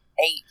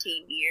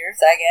 18 years,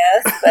 I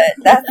guess, but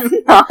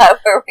that's not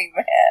where we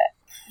met.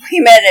 We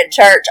met at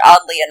church,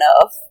 oddly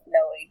enough,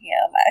 knowing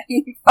him.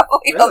 I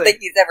probably don't think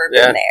he's ever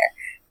been there,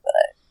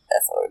 but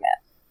that's where we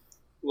met.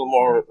 A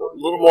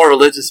little more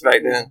religious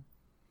back then.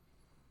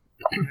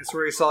 That's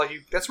where he saw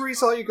you. That's where he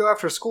saw you go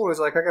after school. He's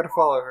like, I gotta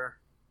follow her.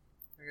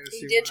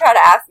 He did try to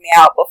ask me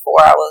out before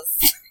I was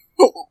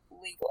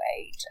legal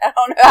age. I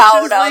don't know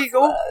how old I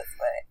was,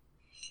 but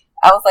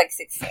I was like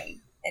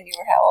 16. And you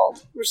were how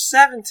old? We're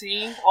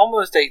 17,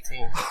 almost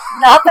 18.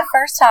 Not the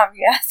first time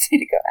you asked me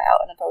to go out,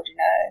 and I told you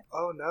no.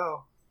 Oh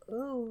no!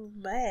 Ooh,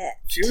 bad.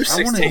 You were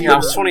 16. I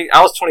was 20.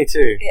 I was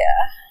 22.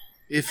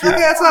 Yeah. Okay,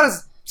 that's not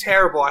as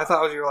terrible. I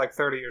thought you were like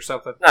 30 or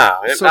something.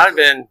 No, it might have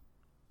been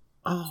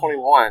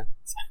 21.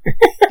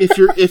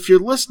 if you're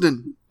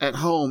listening at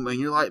home and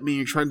you're like me,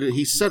 you're trying to.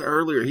 He said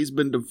earlier he's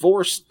been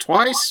divorced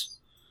twice.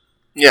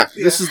 Yeah.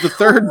 This is the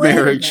third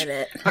marriage.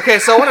 Okay,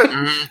 so I want to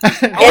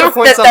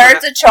the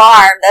third's a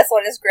charm. That's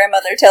what his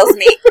grandmother tells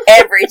me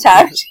every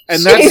time.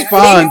 And that's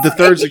fine. The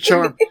third's a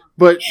charm.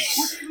 But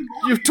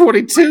you're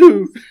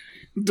 22.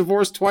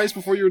 Divorced twice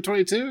before you were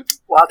 22?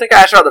 Well, I think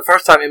I asked her out the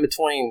first time in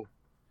between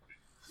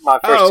my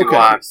first two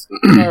wives.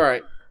 All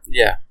right.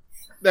 Yeah.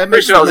 That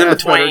makes sure I was in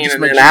between,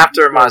 and then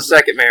after my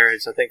second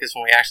marriage, I think is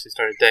when we actually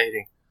started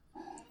dating.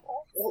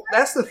 Well,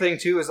 that's the thing,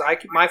 too, is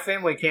my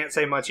family can't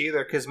say much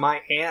either, because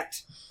my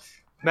aunt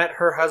met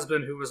her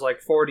husband, who was like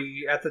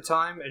 40 at the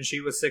time, and she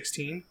was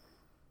 16,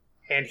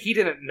 and he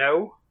didn't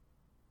know.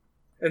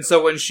 And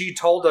so when she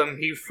told him,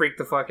 he freaked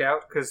the fuck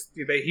out, because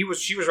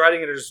she was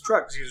riding in his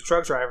truck, because he was a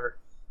truck driver,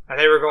 and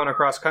they were going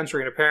across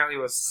country, and apparently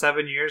it was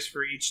 7 years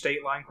for each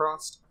state line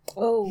crossed.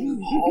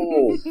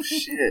 Oh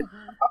shit!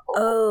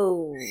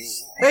 Oh,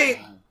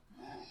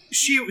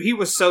 he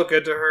was so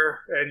good to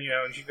her, and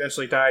she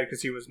eventually died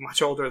because he was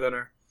much older than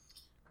her.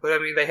 But I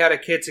mean, they had a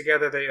kid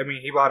together.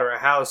 He bought her a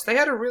house. They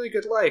had a really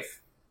good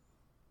life.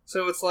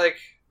 So it's like,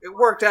 it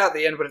worked out at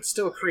the end, but it's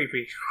still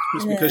creepy.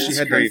 It's because she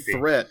had that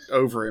threat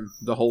over him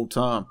the whole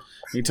time.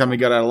 Anytime he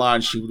got out of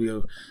line, she would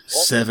go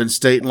 7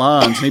 state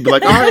lines. And he'd be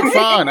like, all right,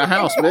 fine, a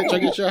house, bitch. I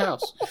get you a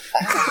house.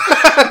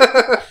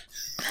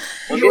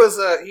 He was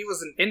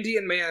an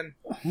Indian man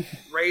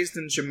raised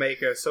in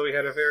Jamaica, so he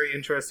had a very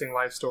interesting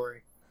life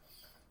story.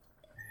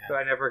 That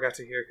I never got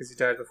to hear because he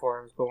died before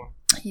I was born.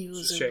 He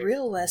was a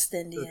real West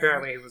Indian.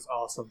 Apparently he was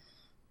awesome.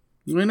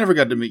 We never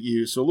got to meet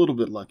you, so a little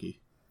bit lucky.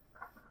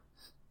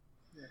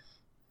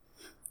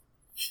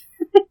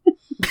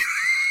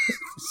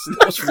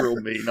 That was real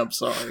mean. I'm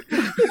sorry.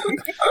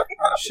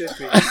 Should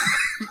be.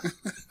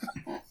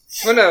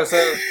 Well, no. So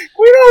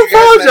We don't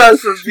apologize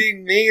for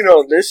being mean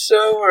on this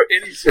show or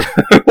any show.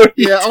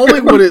 Yeah, only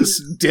when it's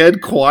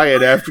dead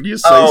quiet after you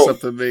say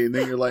something mean.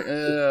 Then you're like,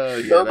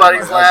 yeah,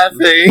 nobody's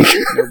laughing.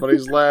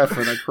 Nobody's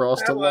laughing. I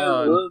crossed the That went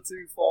line. a little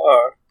too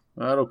far.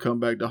 That'll come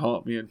back to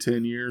haunt me in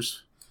 10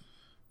 years.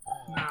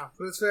 No,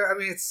 but it's fair.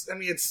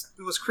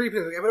 It was creepy,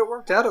 but it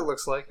worked out. It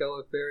looks like they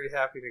look very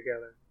happy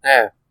together.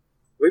 Yeah,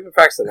 we've been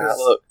practicing that.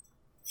 Look,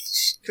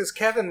 because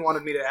Kevin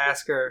wanted me to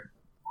ask her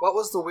what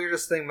was the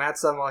weirdest thing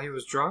Matt's done while he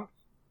was drunk.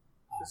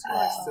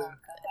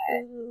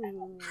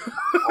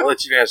 I'll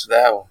let you answer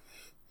that one.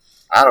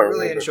 I don't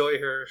really remember. enjoy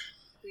her.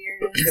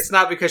 It's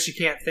not because she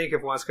can't think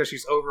of one; it's because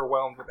she's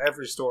overwhelmed with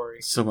every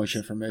story. So much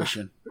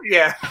information.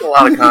 Yeah, a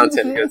lot of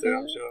content to go through,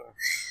 I'm sure.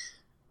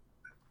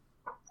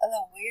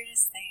 The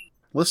weirdest thing.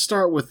 Let's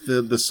start with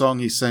the song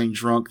he sang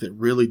drunk that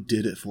really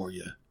did it for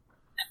you.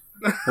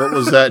 What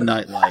was that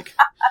night like?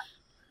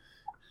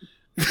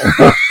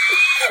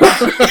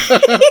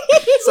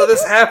 So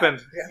this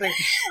happened. I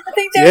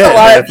think there's a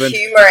lot of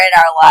humor in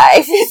our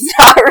life. It's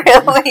not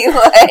really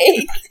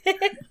like...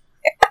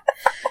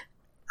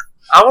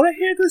 I want to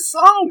hear this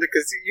song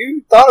because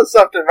you thought of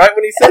something right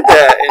when he said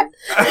that and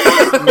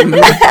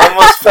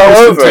almost fell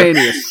over.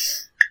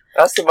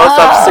 That's the most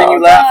I've seen you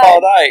laugh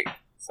all night.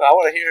 So I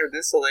want to hear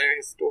this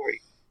hilarious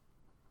story.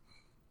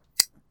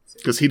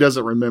 Because he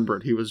doesn't remember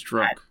it. He was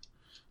drunk.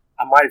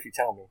 I might if you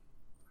tell me.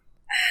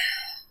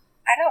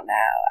 I don't know.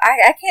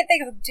 I can't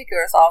think of a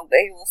particular song, but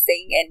he will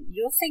sing, and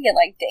you'll sing in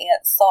like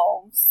dance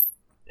songs.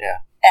 Yeah.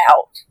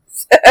 Out.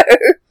 So.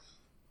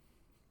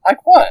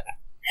 Like what?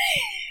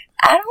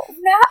 I don't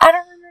know. I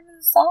don't remember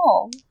the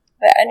song,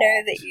 but I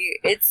know that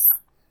it's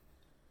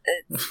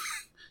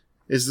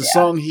Is the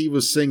song he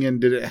was singing,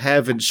 did it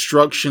have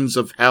instructions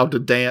of how to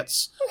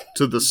dance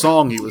to the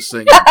song he was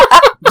singing?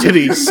 Did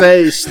he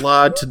say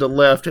slide to the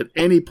left at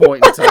any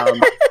point in time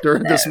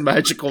during this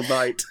magical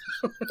night?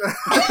 I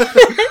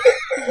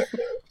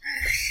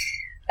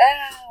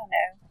don't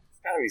know. It's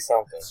gotta be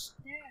something.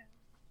 Yeah.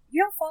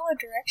 You don't follow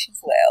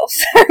directions well,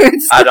 so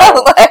it's I don't.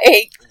 not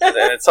like...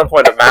 And at some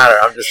point it matter.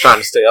 I'm just trying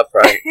to stay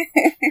upright.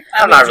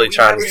 I'm not really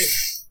trying to...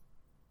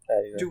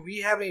 Do we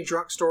have any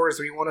drunk stories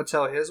we want to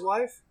tell his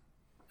wife?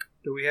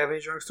 Do we have any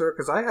drunk stories?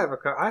 Because I have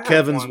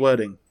Kevin's one.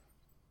 wedding.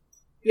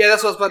 Yeah,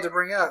 that's what I was about to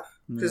bring up.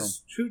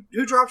 Because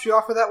who dropped you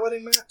off for that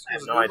wedding, Matt? I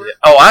have no idea.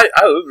 Oh, I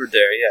Ubered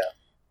there, yeah.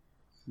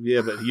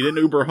 Yeah, but you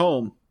didn't Uber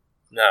home.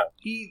 No.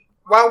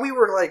 While we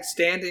were like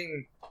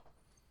standing,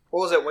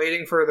 what was it,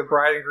 waiting for the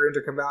bride and groom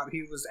to come out,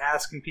 he was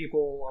asking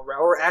people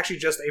around, or actually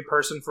just a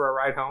person for a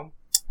ride home.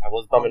 I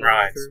was bumming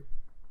rides.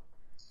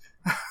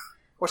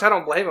 Which I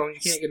don't blame him. You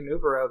can't get an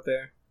Uber out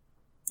there.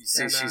 You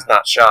see, she's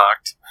not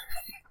shocked.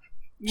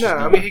 No,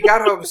 I mean, he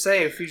got home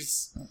safe.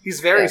 He's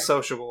very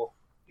sociable.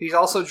 He's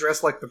also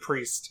dressed like the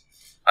priest.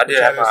 I did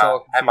have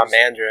my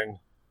Mandarin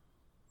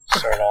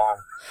shirt on.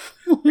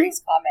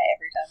 Priest comment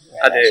every time you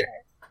wear I that do.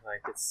 shirt.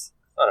 Like, it's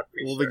not a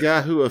priest Well, the shirt.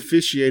 guy who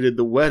officiated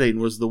the wedding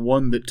was the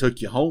one that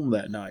took you home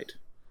that night.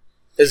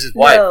 It's his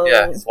wife. No.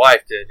 Yeah, his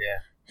wife did, yeah.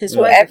 His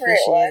wife Whoever it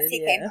was, officiated,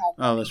 he yeah. came home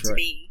Oh, that's to right.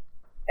 be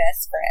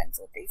best friends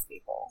with these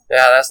people.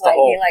 Yeah, that's the Like,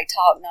 whole... he, like,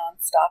 talked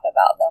nonstop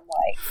about them,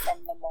 like,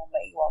 from the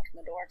moment you walked in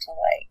the door till,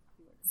 like,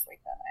 you went to sleep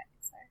that night.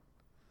 So.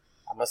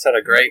 I must have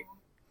had a great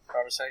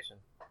conversation.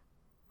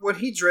 When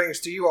he drinks,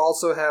 do you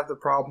also have the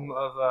problem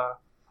of,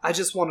 I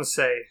just want to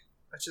say,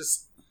 I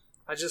just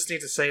need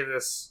to say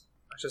this.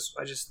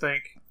 I just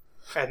think,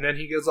 and then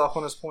he goes off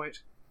on his point?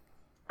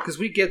 Because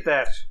we get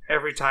that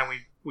every time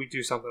we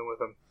do something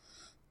with him.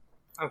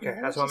 Okay,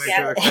 that's why I make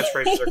sure the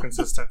catchphrases are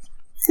consistent.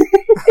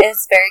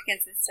 It's very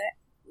consistent.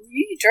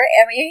 You drink.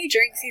 I mean, he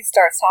drinks, he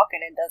starts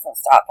talking and doesn't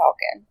stop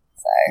talking.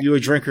 So You a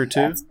drinker too?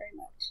 that's pretty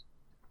much.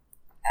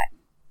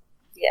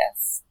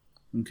 Yes.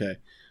 Okay.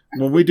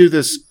 When we do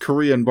this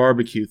Korean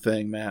barbecue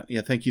thing, Matt,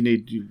 I think we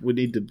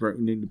need to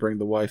bring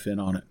the wife in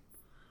on it.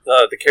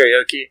 The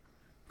karaoke.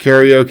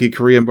 Karaoke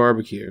Korean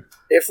barbecue.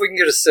 If we can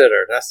get a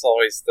sitter, that's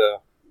always the...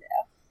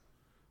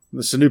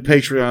 It's a new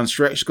Patreon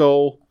stretch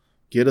goal.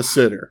 Get a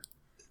sitter.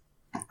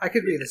 I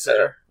could be the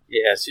sitter.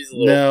 Yeah, she's a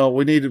little... No,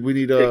 we need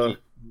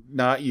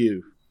not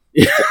you.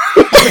 I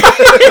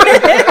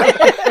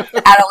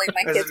don't leave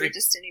my kids with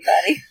just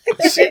anybody.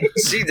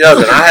 She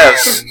doesn't. I have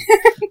some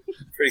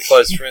pretty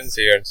close friends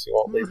here, and she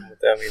won't leave them with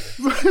them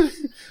either.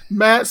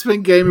 Matt's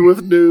been gaming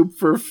with Noob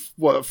for,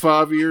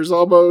 5 years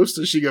almost?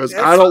 And she goes,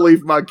 I don't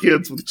leave my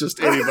kids with just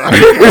anybody.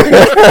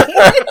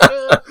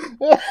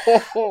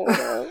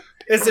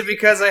 Is it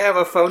because I have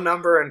a phone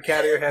number and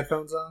cat ear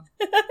headphones on?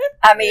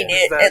 I mean,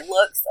 Yeah. it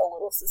looks a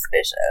little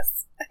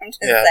suspicious. I'm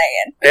just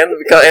saying. And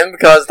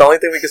because the only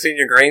thing we can see in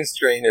your green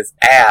screen is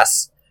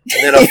ass,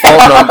 and then a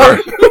phone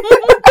number.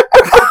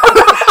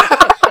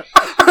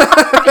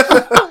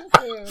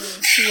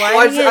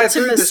 Winding I it to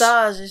threw this-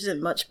 massage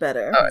isn't much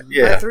better.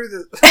 Yeah.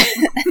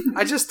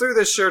 I just threw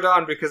this shirt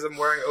on because I'm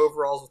wearing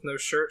overalls with no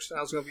shirt, and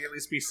I was going to at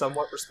least be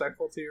somewhat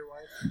respectful to your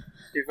wife.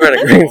 You're wearing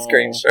a green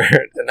screen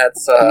shirt, and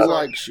that's He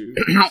likes you.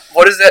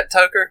 what is that,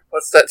 Toker?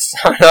 What's that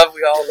sign of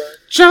we all know?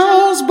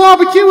 Jones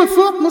barbecue and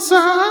foot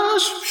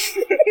massage.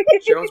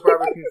 Jones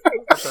Barbecue.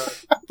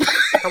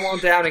 Come on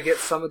down and get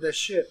some of this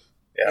shit.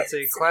 Yeah. It's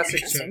a classic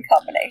Interesting tune.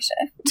 combination.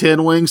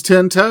 10 wings,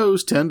 10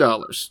 toes,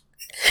 $10.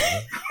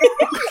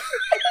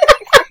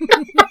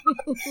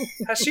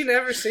 Has she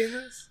never seen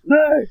this?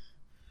 No.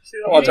 She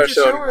don't You watch need our to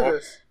show show her anymore.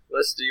 this.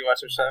 Liz, do you watch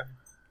our show?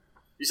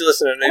 You should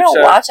listen to a I noob don't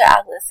show. watch it.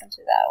 I listen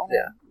to that one.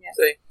 Yeah.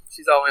 See,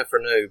 she's all in for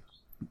noob.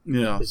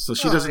 Yeah, so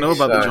she Oh, doesn't know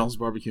about the sorry. Jones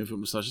barbecue and foot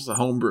massage. It's a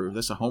homebrew.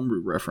 That's a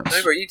homebrew reference.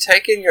 Noob, are you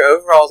taking your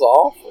overalls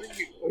off? What are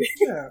you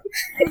Yeah.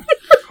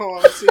 Hold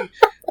on, let's see.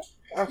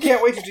 I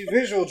can't wait to do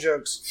visual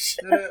jokes.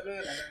 No.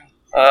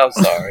 I'm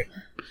sorry.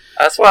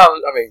 That's why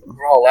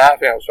we're all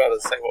laughing. I was trying to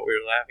say what we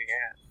were laughing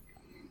at.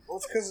 Well,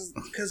 it's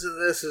because of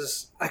this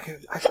is I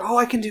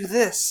can do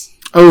this.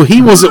 Oh,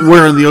 he wasn't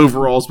wearing the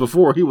overalls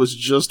before. He was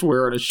just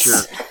wearing a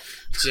shirt.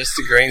 Just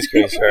a green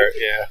screen shirt,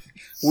 yeah.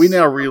 We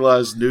now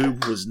realize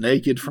Noob was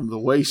naked from the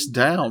waist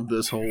down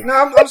this whole...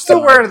 No, I'm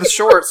still wearing the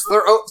shorts.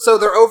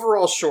 They're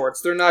overall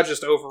shorts. They're not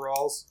just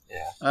overalls. Yeah.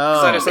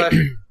 'Cause Oh.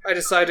 I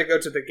decided to go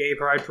to the gay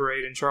pride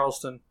parade in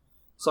Charleston,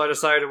 so I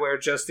decided to wear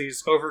just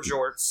these over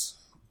jorts,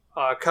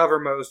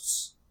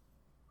 covermosts,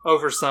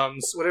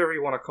 oversums, whatever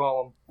you want to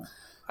call them.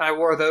 I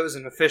wore those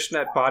in a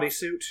fishnet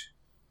bodysuit.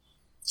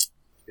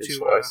 Good To,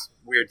 choice.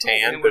 Weird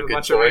tan, and but with a good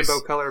bunch choice. of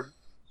rainbow color.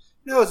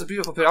 No, it's a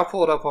beautiful pit. I'll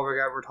pull it up while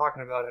we're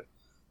talking about it.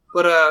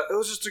 But it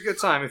was just a good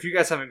time. If you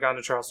guys haven't gone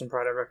to Charleston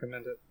Pride, I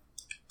recommend it.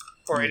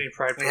 Or any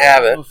Pride We parade. I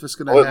don't know haven't. if it's I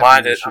gonna wouldn't happen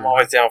mind it. this I'm year.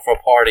 always down for a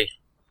party.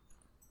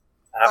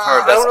 And I've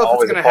heard I that's don't know if it's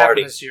always going a to happen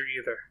party. this year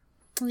either.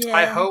 Yeah.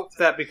 I hope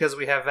that because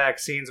we have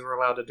vaccines, we're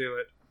allowed to do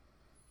it.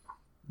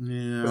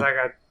 Because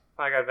Yeah.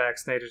 I got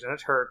vaccinated and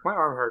it hurt. My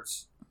arm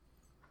hurts.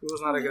 It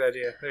was not a good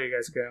idea. There you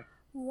guys go.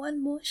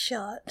 One more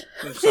shot.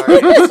 I'm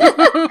sorry.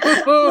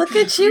 Look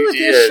at you with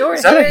your did. short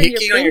Is that a hair and your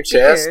hickey on your pink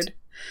chest? beard.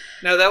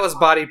 No, that was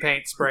body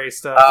paint spray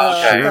stuff. Oh,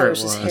 okay. Sure it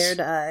Versus was. hair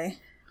dye.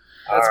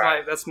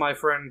 That's my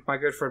friend, my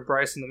good friend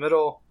Bryce in the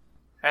middle,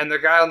 and the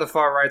guy on the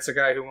far right's a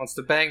guy who wants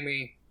to bang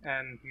me,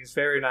 and he's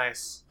very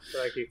nice.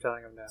 So I keep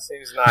telling him that.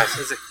 Seems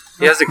nice.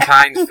 He has a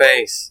kind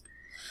face.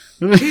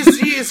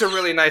 He is a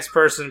really nice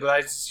person,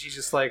 but he's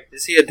just like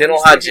Is he a dental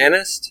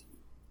hygienist?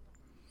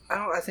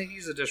 I think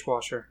he's a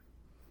dishwasher.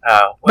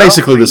 Oh, well,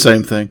 Basically the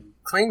same thing.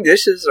 Clean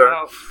dishes I are.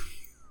 don't-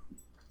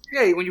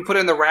 Yeah, when you put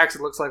it in the racks,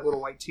 it looks like little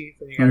white teeth,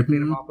 and you gotta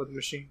clean them Mhm. off with the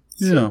machine.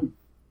 Yeah.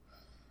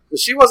 But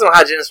she wasn't a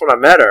hygienist when I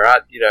met her.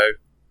 She had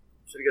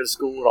to go to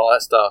school and all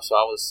that stuff. So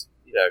I was,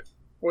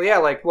 Well, yeah,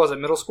 like was it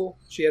middle school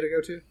she had to go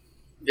to?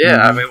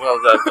 yeah. I mean,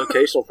 the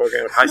vocational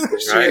program in high school,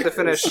 She right? had to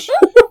finish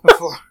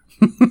before.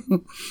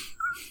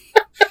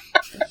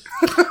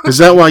 Is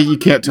that why you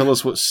can't tell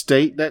us what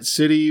state that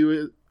city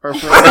you are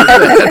from?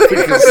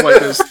 Because like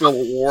there's still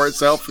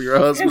warrants out for your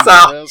husband. It's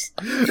out.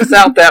 It's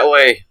out that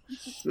way.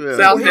 Yeah. It's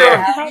out Well, there.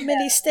 How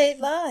many state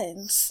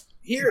lines?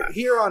 Here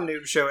on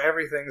Noob Show,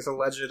 everything's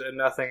alleged and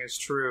nothing is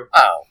true.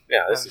 Oh,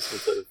 yeah. This is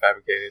completely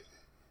fabricated.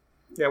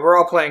 Yeah, we're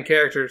all playing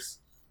characters,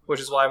 which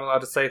is why I'm allowed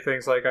to say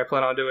things like I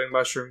plan on doing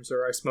mushrooms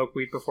or I smoke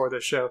weed before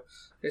this show.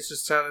 It's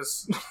just how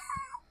this.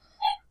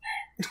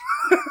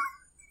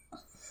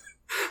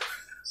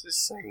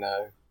 Just say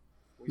no.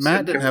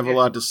 Matt didn't have a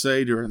lot to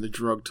say during the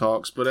drug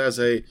talks, but as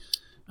a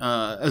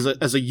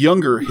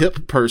younger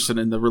hip person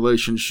in the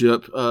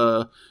relationship,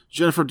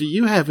 Jennifer, do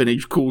you have any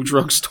cool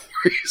drug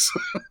stories?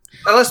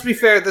 Let's be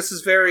fair. This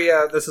is very.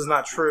 This is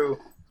not true.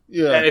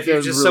 Yeah, And if you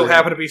that's just really- so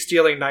happen to be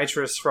stealing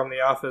nitrous from the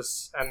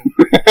office, and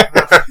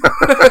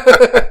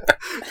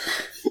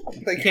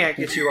they can't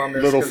get you on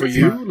this. little 'cause for it's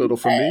you, not- little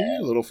for me,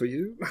 little for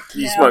you.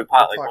 You Yeah. smoked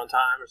pot like one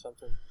time or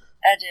something?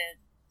 I did.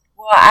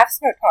 Well, I've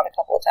smoked pot a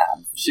couple of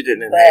times, She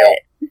didn't inhale.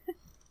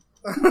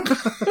 but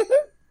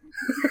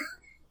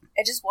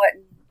it just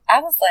wasn't. I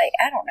was like,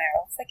 I don't know.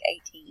 I was like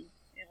 18.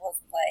 It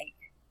wasn't like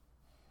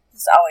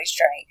just always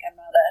drank. I'm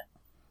not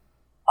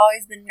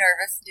always been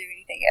nervous to do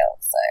anything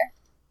else. So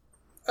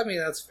I mean,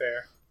 that's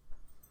fair.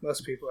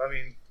 Most people are.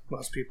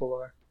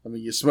 I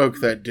mean, you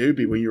smoked that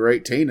doobie when you were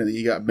 18, and then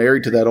you got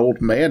married to that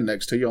old man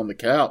next to you on the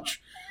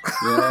couch.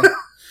 Yeah,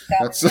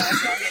 that was when I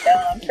was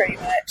young and dumb, pretty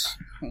much.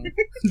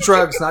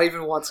 Drugs, not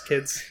even once,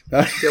 kids.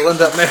 You'll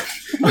end up married.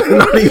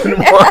 Not even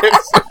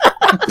once.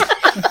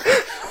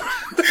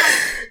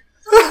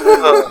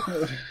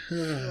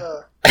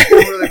 I'm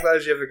really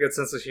glad you have a good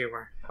sense of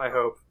humor. I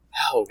hope.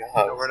 Oh, You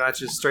know, God. we're not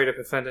just straight up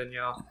offending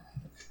y'all.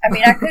 I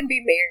mean, I couldn't be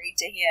married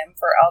to him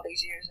for all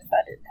these years if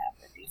I didn't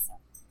have a decent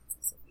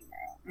sense of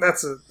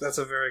humor. That's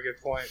a very good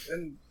point.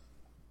 And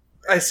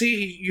I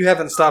see you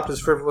haven't stopped his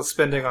frivolous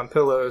spending on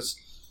pillows,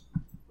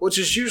 which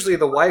is usually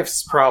the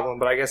wife's problem.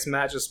 But I guess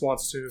Matt just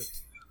wants to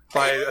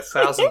buy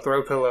 1,000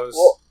 throw pillows.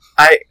 Well,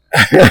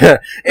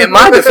 in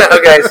my defense,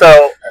 okay,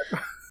 so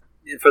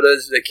for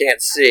those that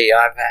can't see,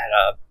 I've had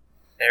a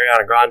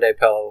Ariana Grande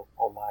pillow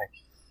on my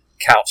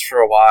couch for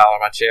a while on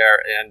my chair,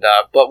 and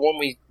but when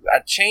I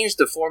changed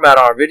the format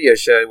on our video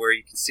show where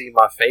you can see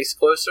my face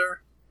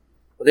closer,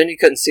 well, then you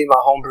couldn't see my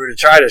homebrew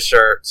detritus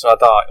shirt, so I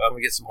thought I'm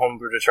gonna get some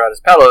homebrew detritus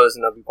pillows,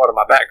 and they'll be part of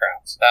my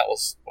background. So that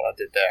was what I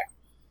did there.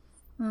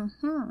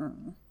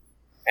 Mm-hmm.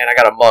 And I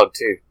got a mug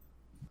too.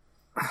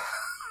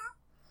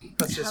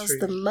 That's just How's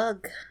the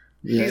mug?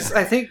 Yeah.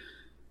 I think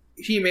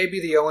he may be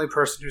the only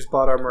person who's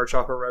bought our merch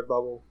off of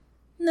Redbubble,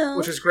 No.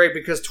 which is great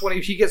because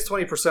he gets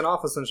 20%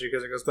 off essentially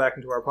because it goes back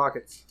into our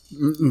pockets.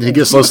 He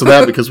gets less of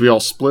that because we all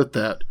split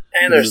that.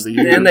 And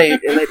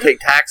they take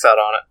tax out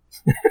on it.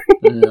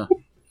 Yeah.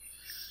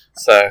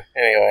 So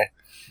anyway,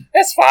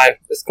 it's fine.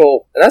 It's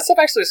cool. And that stuff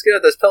actually is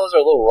good. Those pillows are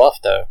a little rough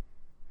though.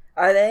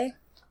 Are they?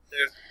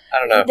 I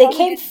don't know. They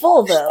came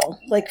full though,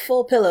 like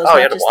full pillows, Oh,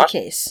 you not had to just the wash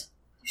case.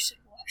 You should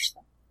wash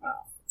them.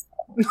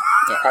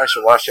 I probably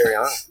should wash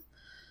Ariana.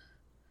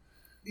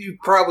 You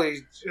probably...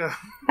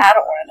 I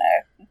don't want to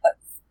know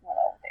what's going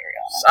on with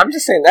Ariana. I'm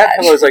just saying that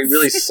pillow is like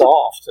really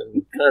soft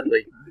and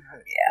cuddly.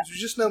 Yeah. You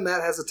just know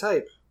Matt has a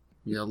type.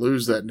 Yeah,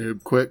 lose that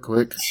noob. Quick.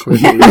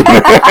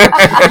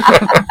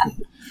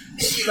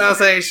 No, I'm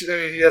saying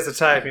he has a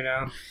type, you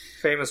know.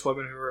 Famous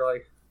women who are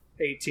like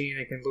 18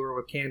 and can lure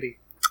with candy.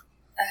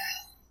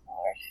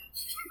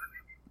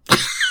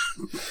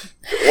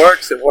 Lord.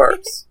 It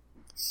works.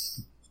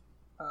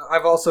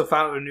 I've also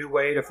found a new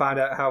way to find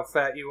out how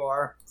fat you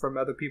are from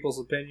other people's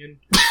opinion,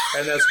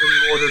 and that's when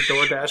you order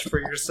DoorDash for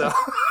yourself.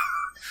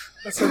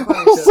 That's so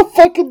funny. What the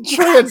fucking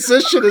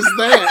transition is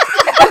that?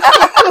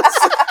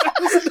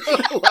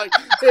 Like,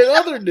 in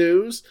other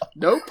news,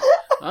 nope.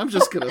 I'm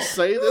just gonna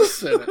say this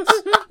sentence.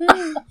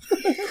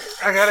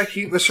 I gotta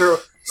keep the show.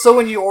 So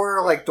when you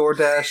order like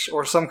DoorDash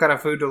or some kind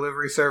of food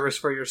delivery service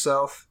for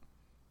yourself,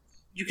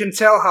 you can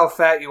tell how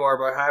fat you are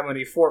by how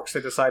many forks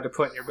they decide to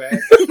put in your bag.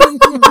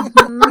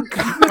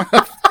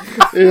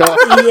 Yeah.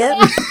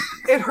 Yep.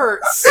 It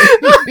hurts.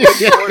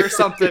 You order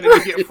something and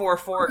you get 4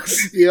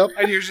 forks. Yep.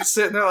 And you're just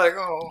sitting there like,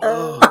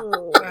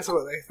 Oh. that's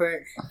what they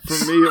think.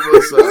 For me,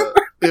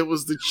 it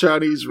was the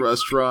Chinese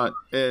restaurant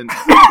and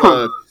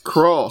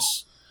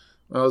Cross.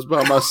 I was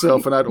by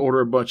myself and I'd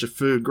order a bunch of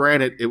food.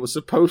 Granted, it was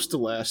supposed to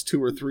last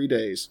 2 or 3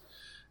 days.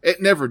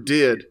 It never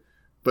did.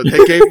 But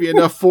they gave me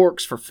enough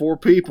forks for 4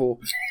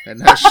 people,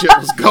 and that shit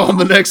was gone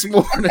the next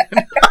morning.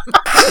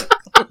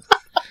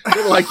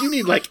 They're like, you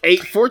need like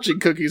 8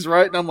 fortune cookies,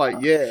 right? And I'm like,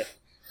 yeah.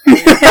 I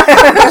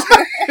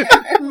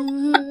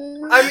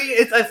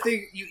mean, I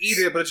think you eat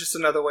it, but it's just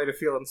another way to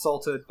feel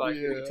insulted by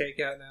getting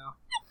takeout now.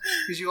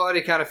 Because you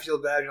already kind of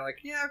feel bad, and you're like,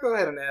 yeah, go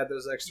ahead and add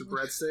those extra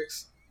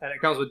breadsticks. And it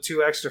comes with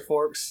 2 extra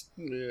forks.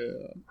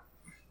 Yeah.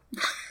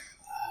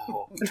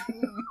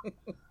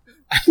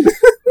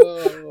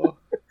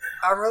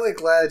 I'm really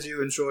glad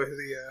you enjoy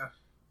the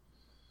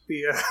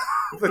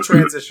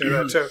transition of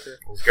that choker.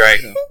 It was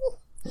great.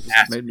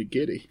 It made me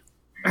giddy.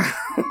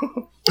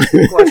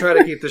 Well, I try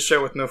to keep this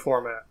show with no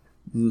format.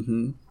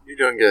 Mm-hmm. You're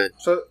doing good.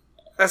 So,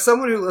 as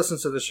someone who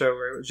listens to the show,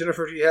 right,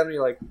 Jennifer, do you have any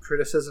like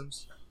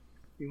criticisms?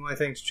 You want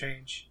things to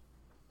change?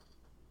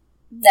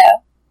 No.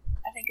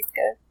 I think it's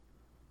good.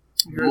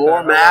 You heard More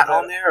that, Matt right?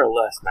 on there or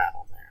less Matt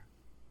on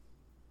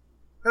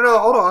there? No,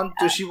 hold on.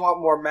 Does she want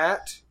more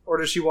Matt, or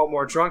does she want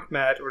more drunk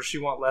Matt, or does she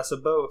want less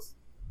of both?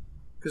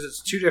 Because it's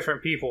 2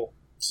 different people.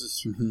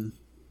 Mm-hmm.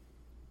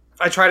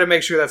 I try to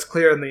make sure that's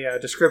clear in the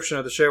description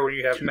of the show when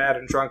you have Matt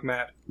and drunk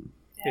Matt.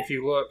 Yeah. If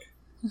you look.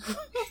 I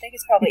think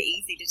it's probably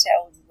easy to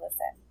tell when you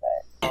listen,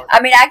 but I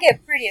mean, I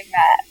get plenty of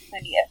Matt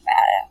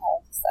at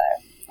home, so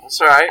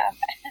That's all right.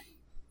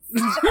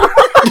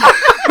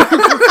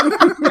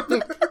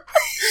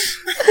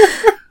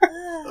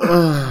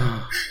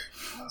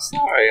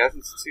 Sorry,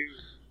 that's too.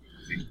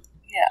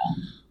 yeah.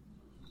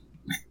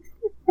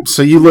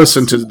 So you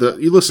listen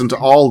to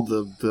all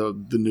the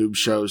noob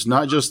shows,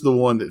 not just the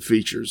one that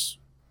features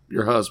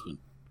your husband.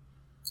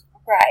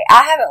 Right.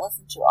 I haven't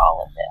listened to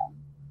all of them.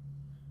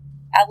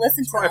 I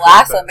listened to That's the what I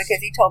last thought one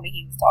because he told me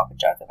he was talking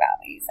junk about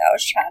me, so I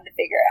was trying to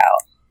figure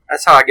out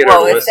That's how I get her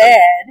what to was listen.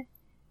 said.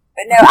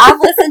 But no, I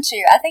listened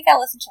to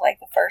like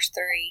the first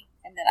 3,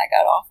 and then I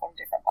got off on a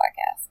different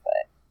podcast.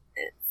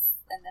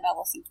 And then I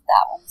listened to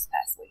that one this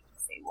past week to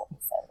see what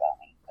was said about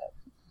me. But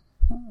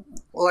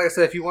Well, like I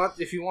said, if you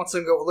want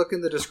some, go look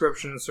in the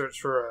description and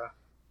search for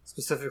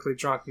specifically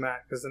drunk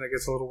Matt, because then it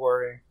gets a little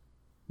worrying.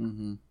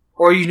 Mm-hmm.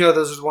 Or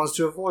those are the ones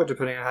to avoid,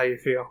 depending on how you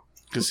feel.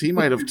 Because he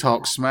might have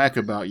talked smack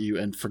about you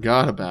and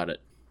forgot about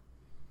it.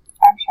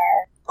 I'm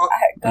sure. Oh,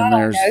 God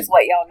only knows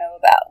what y'all know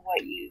about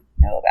what you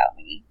know about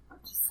me.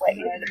 Just let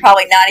you know that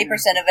probably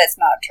 90% of it's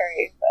not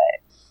true,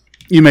 but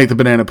You make the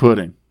banana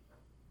pudding.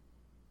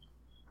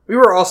 We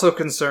were also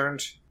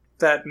concerned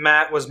that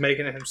Matt was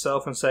making it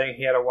himself and saying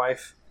he had a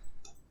wife.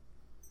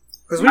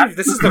 Because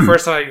this is the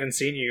first time I've even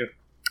seen you.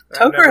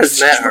 Toker has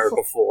met her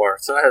before,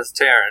 so has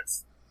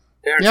Terrence.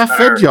 Terrence Yeah, I met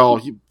fed her. y'all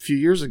a few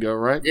years ago,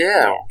 right?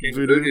 Yeah,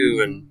 Voodoo.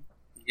 Voodoo, and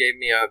you gave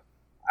me a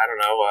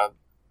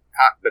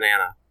cock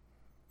banana.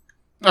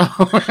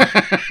 Oh,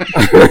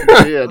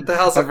 yeah. What the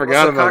hell's I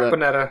forgot what's a about cock that.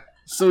 banana?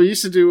 So we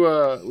used to do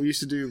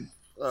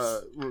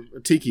a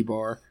tiki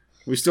bar,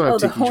 We still have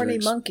the tiki horny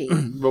drinks. monkey.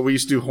 But we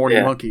used to do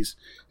horny monkeys.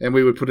 And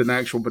we would put an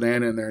actual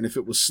banana in there. And if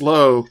it was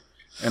slow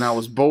and I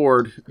was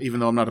bored, even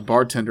though I'm not a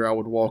bartender, I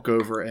would walk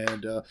over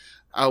and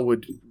I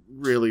would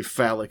really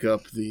phallic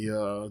up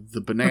the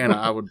banana.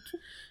 I would...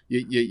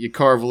 You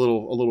carve a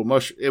little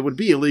mushroom. It would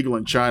be illegal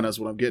in China, is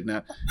what I'm getting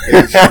at.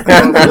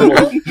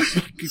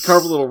 You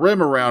carve a little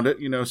rim around it,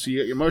 so you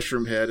get your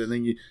mushroom head, and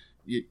then you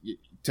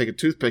take a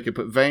toothpick and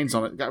put veins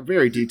on it. It got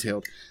very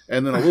detailed.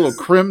 And then a little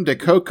creme de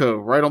coco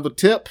right on the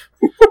tip.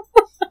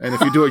 And if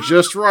you do it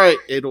just right,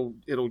 it'll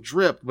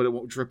drip, but it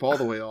won't drip all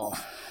the way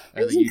off.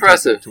 And then you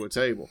impressive. take it to a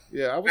table.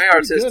 Yeah, I was Very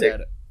pretty artistic. good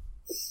at it.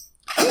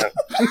 Yeah.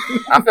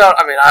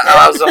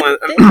 I was only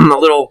a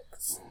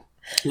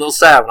little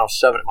sad when I was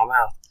shoving it in my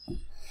mouth.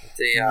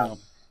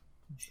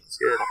 It's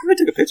good. I think we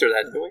took a picture of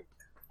that, didn't we?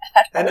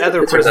 And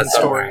other prison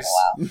stories.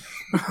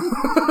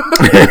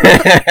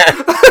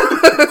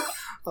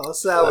 Oh,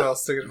 sad when I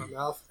was sticking it in my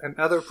mouth. And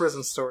other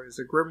prison stories.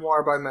 A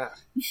grimoire by Matt.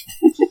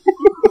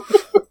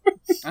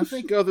 I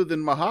think other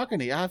than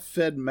Mahogany, I've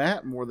fed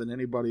Matt more than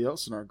anybody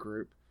else in our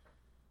group.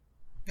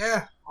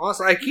 Yeah,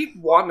 honestly, I keep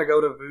wanting to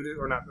go to Voodoo,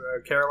 or not,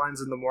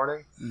 Caroline's in the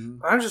morning.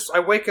 Mm-hmm. I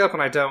wake up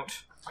and I don't.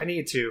 I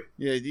need to.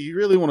 Yeah, you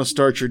really want to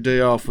start your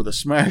day off with a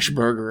smash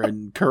burger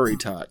and curry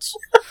tots.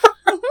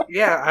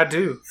 Yeah, I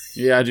do.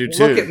 Yeah, I do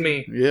too. Look at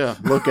me. Yeah,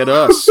 look at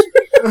us.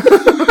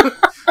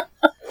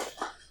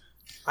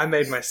 I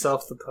made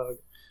myself the pug.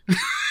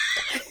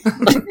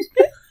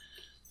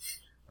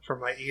 From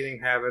my eating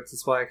habits,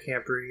 that's why I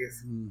can't breathe.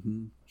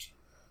 Mm-hmm.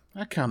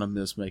 I kind of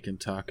miss making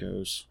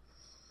tacos.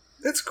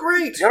 It's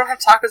great. You don't have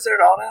tacos there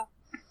at all now?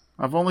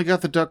 I've only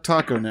got the duck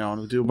taco now,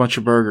 and we do a bunch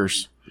of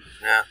burgers.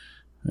 Yeah.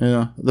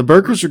 Yeah, the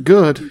burgers are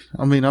good.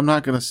 I mean, I'm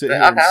not going to sit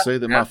here and say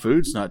that my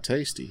food's not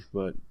tasty,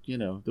 but,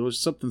 there was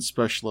something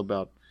special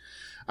about...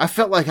 I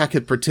felt like I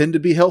could pretend to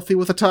be healthy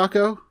with a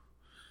taco.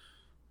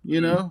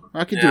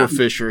 I could do a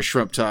fish or a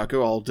shrimp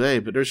taco all day,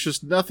 but there's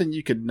just nothing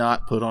you could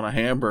not put on a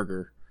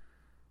hamburger.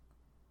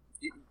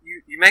 You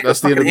make a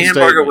fucking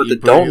hamburger with the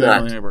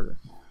donut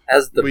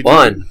as the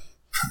bun.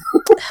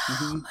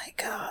 Oh my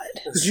god.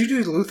 Did you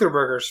do Luther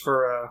burgers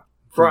for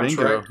brunch,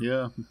 bingo, right?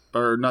 Yeah.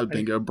 Or not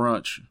bingo,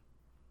 brunch.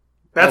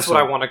 That's also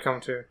what I want to come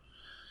to.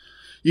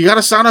 You got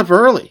to sign up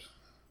early.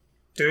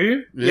 Do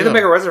you? You have to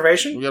make a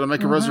reservation? We got to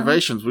make a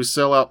reservations. We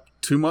sell out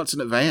 2 months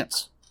in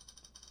advance.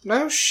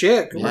 No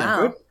shit.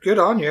 Wow. Good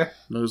on you.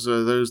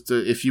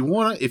 If you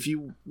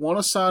want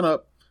to sign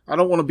up, I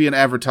don't want to be an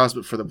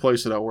advertisement for the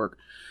place that I work.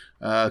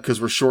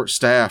 Because we're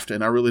short-staffed,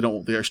 and I really don't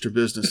want the extra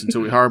business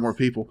until we hire more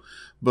people.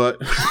 But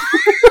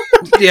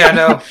yeah,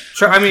 no.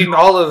 I mean,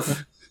 all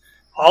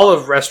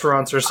of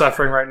restaurants are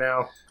suffering right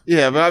now.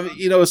 Yeah, but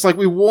it's like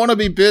we want to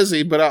be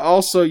busy, but I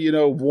also,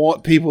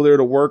 want people there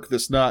to work.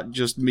 That's not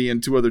just me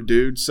and 2 other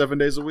dudes 7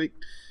 days a week.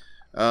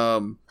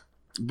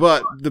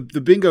 But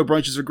the bingo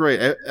brunches are great.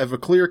 Eva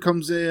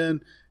comes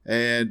in,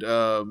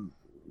 and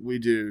we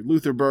do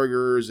Luther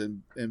burgers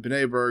and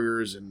Benet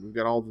burgers, and we've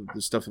got all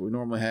the stuff that we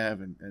normally have,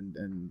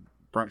 and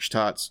brunch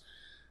tots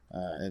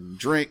and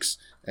drinks,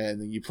 and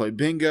then you play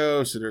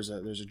bingo. So there's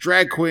a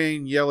drag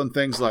queen yelling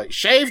things like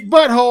 "shaved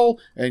butthole,"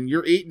 and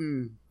you're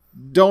eating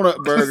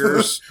donut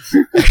burgers.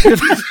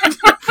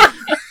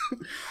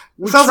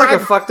 Sounds like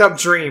a fucked up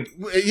dream.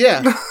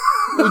 Yeah.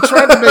 We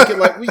tried to make it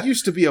like we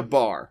used to be a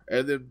bar,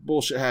 and then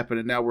bullshit happened,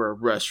 and now we're a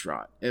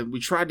restaurant. And we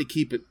tried to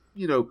keep it,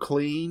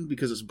 clean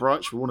because it's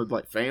brunch. We wanted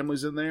like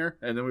families in there,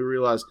 and then we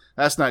realized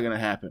that's not going to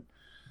happen.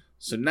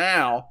 So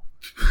now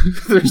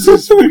there's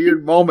these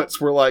weird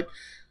moments where like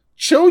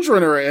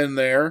children are in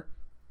there,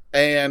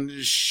 and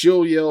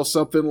she'll yell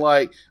something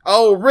like,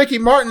 "Oh, Ricky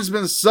Martin's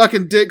been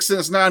sucking dick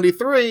since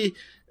 '93."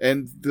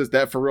 And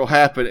that for real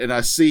happened. And I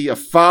see a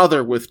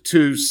father with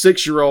 2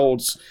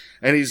 6-year-olds,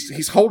 and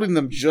he's holding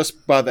them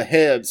just by the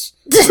heads,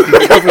 over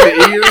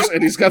the ears,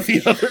 and he's got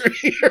the other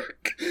ear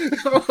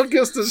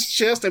against his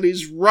chest, and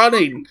he's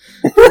running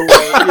for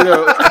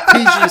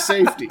PG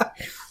safety.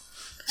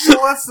 So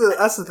that's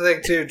the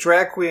thing too.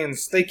 Drag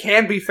queens, they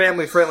can be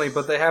family friendly,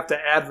 but they have to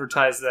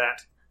advertise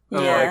that.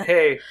 Yeah. Like,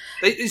 hey,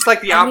 it's like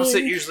the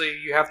opposite. Usually,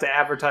 you have to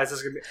advertise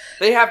this.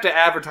 They have to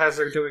advertise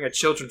they're doing a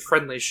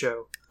children-friendly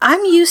show.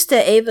 I'm used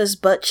to Ava's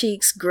butt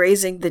cheeks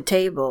grazing the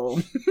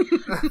table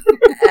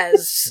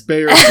as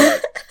bare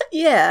butt.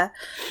 Yeah,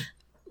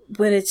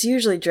 but it's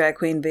usually drag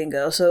queen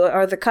bingo. So,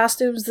 are the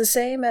costumes the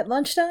same at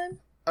lunchtime?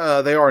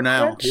 They are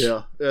now. Brunch?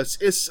 Yeah,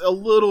 it's a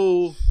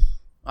little,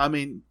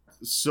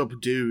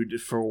 subdued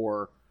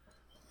for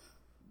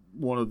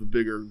one of the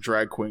bigger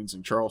drag queens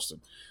in Charleston.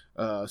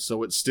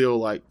 So it's still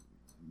like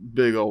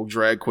big old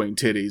drag queen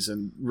titties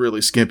and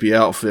really skimpy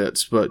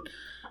outfits, but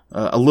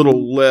a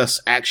little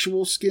less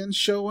actual skin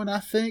showing, I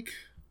think.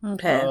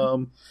 Okay.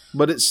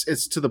 But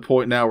it's to the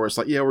point now where it's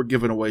like, yeah, we're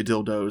giving away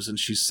dildos, and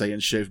she's saying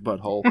shaved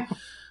butthole.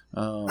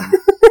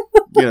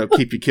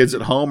 Keep your kids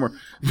at home. Or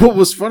what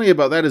was funny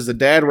about that is the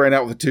dad ran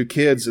out with the 2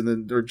 kids, and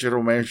then their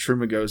general manager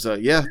Truman goes,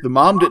 "Yeah, the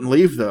mom didn't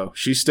leave though.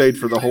 She stayed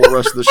for the whole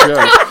rest of the show."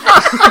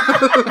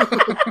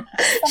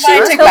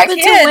 Somebody took my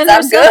kids.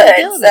 I'm good.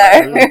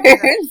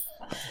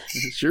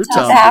 So It's your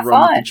time to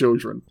run with the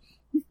children.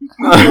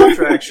 I love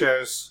drag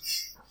shows.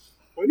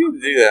 We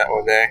need to do that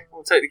one day.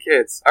 We'll take the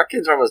kids. Our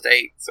kids are almost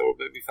 8, so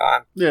we'll be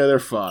fine. Yeah, they're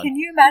fine. Can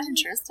you imagine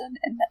Tristan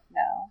in that?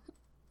 No.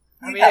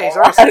 I mean, yeah, he's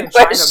already saying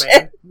China,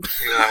 man.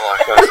 You're gonna have a lot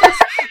of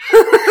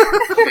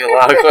questions. Be a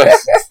lot of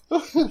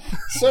questions.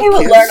 So He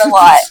would kids, learn a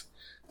lot.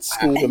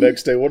 School the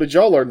next day. What did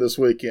y'all learn this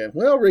weekend?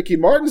 Well, Ricky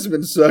Martin's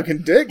been sucking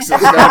dick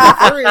since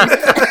 '93.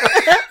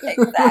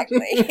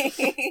 Exactly.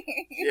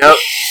 Yep.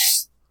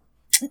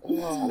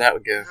 That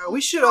would go. We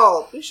should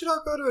all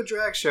go to a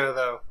drag show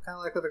though, kind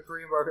of like with a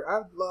Green Bar.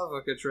 I'd love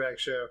a good drag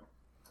show.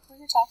 What are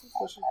you talking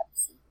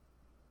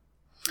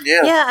about?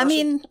 Yeah. Yeah, I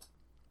mean,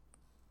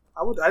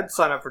 I'd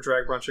sign up for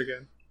drag brunch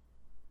again.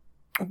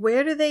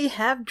 where do they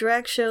have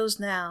drag shows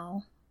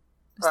now?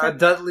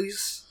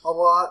 Dudley's a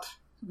lot.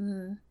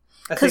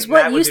 Because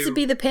what used to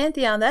be the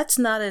Pantheon, that's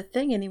not a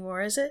thing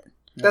anymore, is it?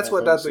 That's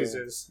what Dudley's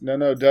is. No,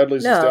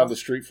 Dudley's No. is down the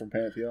street from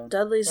Pantheon.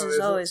 Dudley's Oh, has is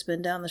it? always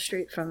been down the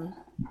street from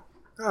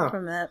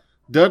that.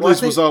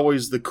 Dudley's Well, I was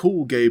always the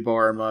cool gay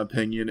bar, in my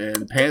opinion,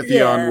 and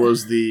Pantheon Yeah.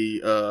 was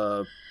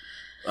the,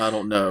 I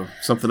don't know,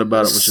 something about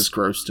it was just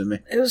gross to me.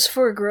 It was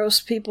for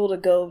gross people to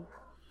go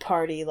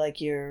party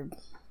like you're,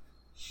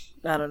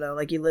 I don't know,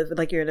 like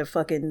you're in a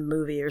fucking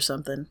movie or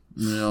something.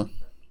 Yeah.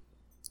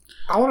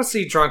 I want to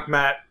see Drunk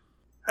Matt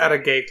at a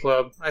gay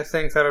club. I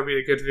think that would be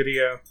a good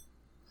video.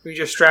 We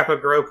just strap a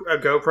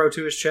GoPro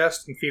to his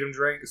chest and feed him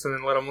drinks and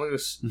then let him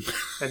loose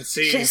and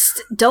see.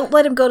 Just don't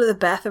let him go to the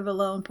bathroom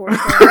alone, poor thing.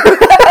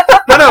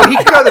 No, he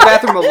can go to the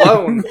bathroom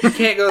alone. He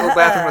can't go to the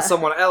bathroom with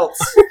someone else.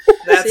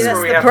 That's See, where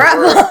that's we the have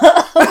problem. to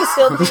work.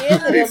 He'll be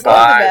in and he'll go to the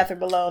Fine.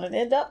 bathroom alone and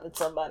end up with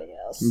somebody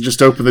else. You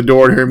just open the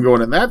door and hear him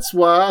going, and that's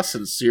why I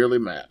sincerely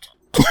Matt.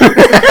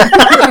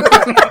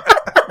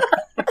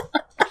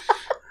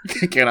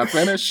 Can I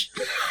finish?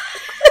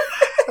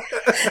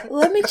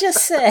 Let me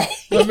just say.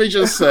 Let me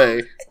just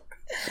say,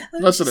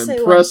 that's an just say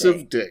one impressive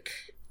thing. dick.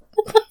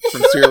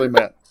 Sincerely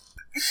Matt.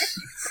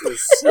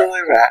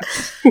 Silly Matt.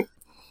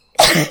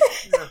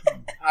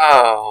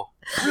 Oh.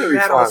 That'd be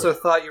Matt fun. also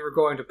thought you were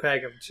going to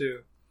peg him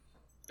too.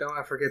 Don't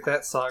I forget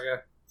that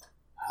saga.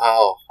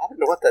 Oh, I don't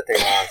know what that thing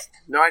was.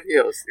 No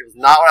idea. It was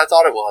not what I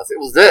thought it was. It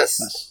was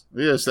this.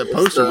 Yes, that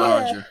poster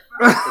behind you.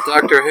 The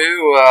Doctor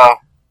Who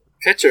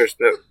pictures.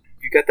 But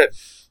you got that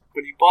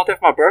when you bought that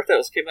for my birthday.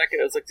 It came back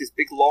and it was like this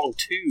big long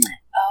tube.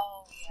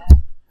 Oh, yeah.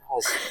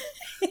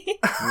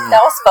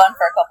 That was fun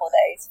for a couple of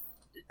days.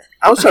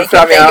 I was trying to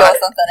Think figure it out was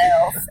something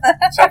else.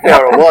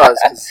 what it was.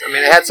 'Cause, I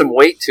mean, it had some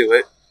weight to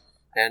it,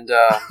 and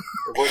it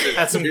wasn't.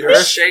 Had some it girth.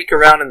 didn't shake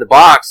around in the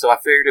box, so I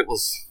figured it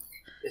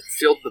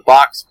filled the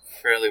box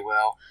fairly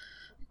well.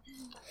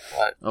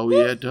 But Oh,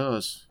 yeah, it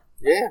does.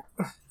 yeah,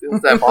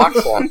 fills that box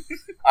up.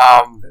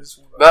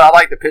 But I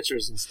like the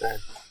pictures instead.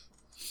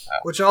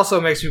 Which also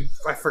makes me...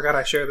 I forgot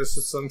I shared this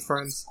with some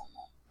friends.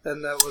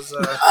 And that was...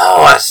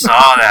 Oh, I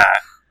saw that.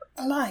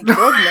 My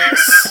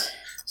goodness.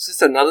 It's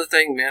just another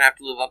thing men have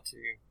to live up to.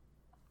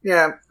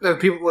 Yeah,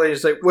 people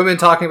just like women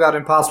talking about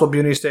impossible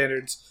beauty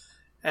standards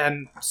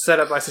and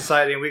set up by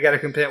society, and we got to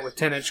compete with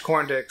 10-inch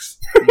corn dicks.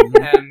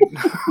 And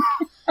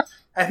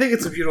I think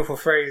it's a beautiful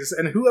phrase,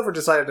 and whoever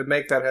decided to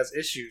make that has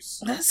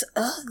issues. That's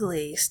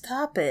ugly.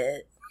 Stop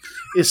it.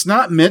 It's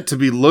not meant to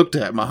be looked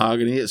at,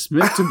 Mahogany. It's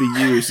meant to be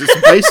used.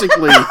 It's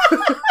basically...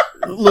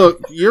 Look,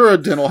 you're a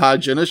dental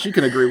hygienist. You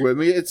can agree with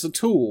me. It's a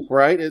tool,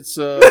 right? It's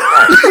It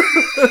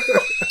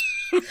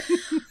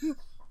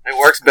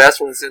works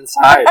best when it's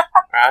inside,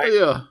 right?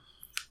 yeah.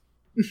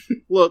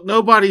 Look,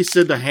 nobody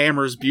said the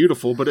hammer's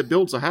beautiful, but it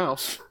builds a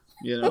house.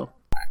 You know.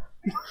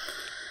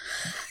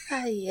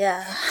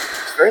 Yeah.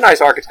 It's very nice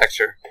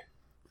architecture.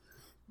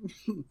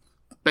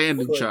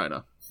 Banned in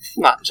China.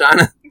 Not in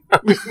China.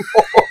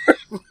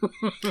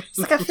 It's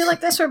like I feel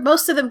like that's where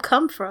most of them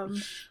come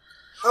from.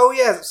 Oh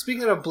yeah,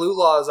 speaking of blue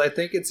laws, I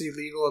think it's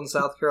illegal in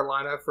South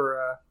Carolina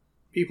for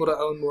people to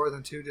own more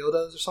than 2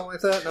 dildos or something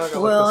like that. No, I gotta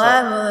Well, look this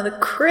up. I'm a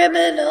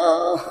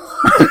criminal.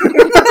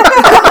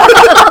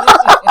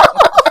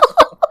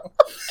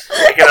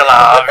 Make it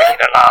alive, make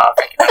it alive,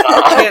 make it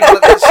alive. Again,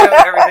 but this show,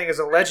 everything is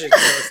alleged, so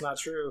it's not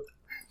true.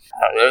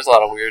 There's a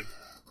lot of weird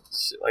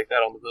shit like that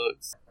on the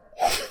books.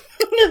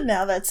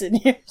 Now that's in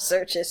your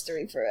search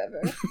history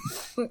forever.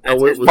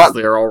 Oh, it was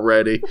there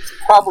already.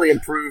 Probably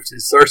improved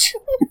his search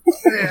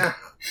Yeah.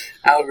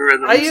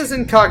 algorithm. I use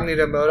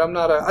incognito mode. I'm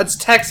not a... It's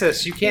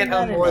Texas. You can't You're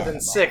not own an more than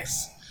animal.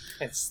 6.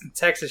 It's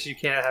Texas. You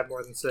can't have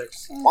more than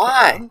 6.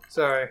 Why?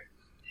 Sorry.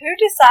 Who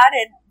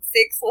decided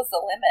 6 was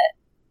the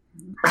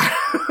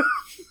limit?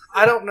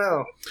 I don't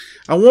know.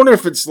 I wonder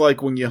if it's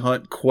like when you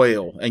hunt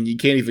quail and you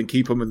can't even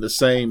keep them in the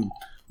same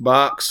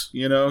box.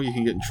 You know, you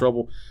can get in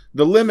trouble.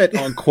 The limit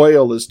on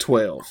quail is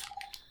 12.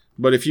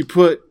 But if you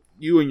put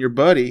you and your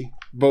buddy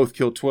both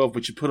kill 12,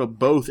 but you put them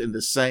both in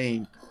the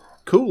same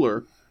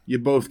cooler, you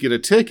both get a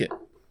ticket.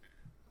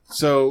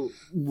 So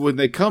when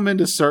they come in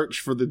to search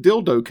for the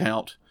dildo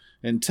count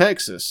in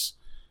Texas,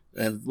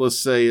 and let's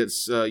say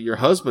it's your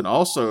husband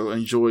also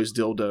enjoys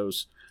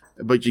dildos,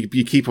 but you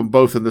keep them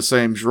both in the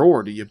same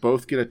drawer, do you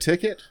both get a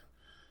ticket?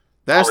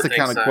 That's would the think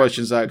kind of so.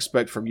 questions I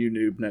expect from you,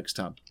 noob, next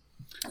time.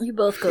 You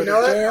both go You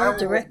know to what? jail, I will-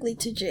 directly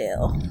to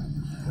jail.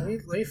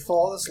 Let me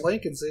follow this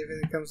link and see if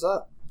anything comes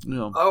up.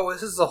 Yeah. Oh,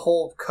 this is the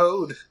whole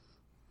code.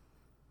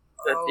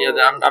 Yeah,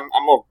 I'm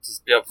gonna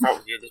just be upfront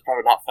with you. This is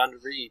probably not fun to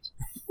read.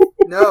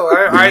 No, No.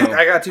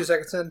 I got 2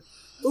 seconds in.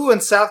 Ooh, in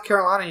South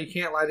Carolina, you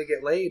can't lie to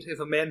get laid. If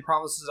a man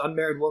promises an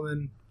unmarried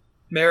woman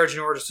marriage in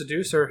order to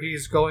seduce her,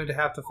 he's going to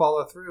have to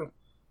follow through,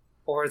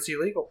 or it's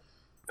illegal.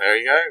 There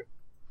you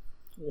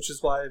go. Which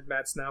is why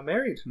Matt's now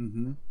married.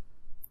 Mm-hmm.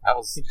 That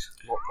was.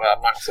 Well,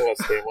 I'm not sure what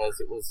state it was.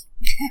 It was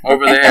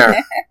over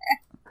there.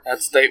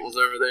 That state was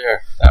over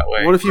there. That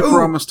way. What if you Ooh.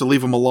 promise to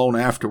leave him alone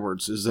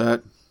afterwards? Is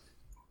that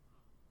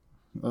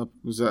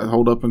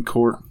hold up in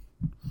court?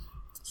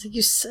 So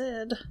you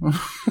said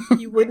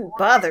you wouldn't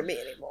bother me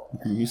anymore.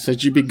 You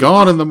said you'd be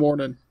gone in the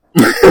morning.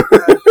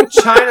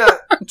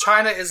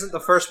 China isn't the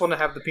first one to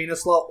have the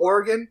penis law.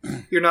 Oregon,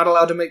 you're not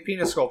allowed to make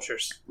penis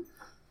sculptures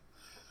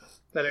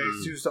that are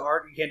used to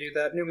art. You can't do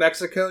that. New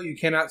Mexico, you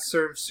cannot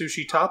serve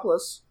sushi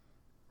topless.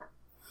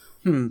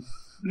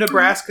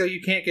 Nebraska,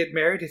 you can't get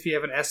married if you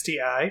have an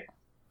STI.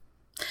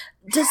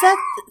 Does that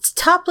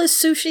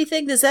topless sushi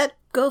thing, does that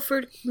go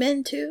for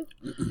men too?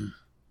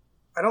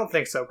 I don't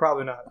think so.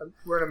 Probably not.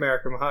 We're in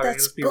America, Mahogany.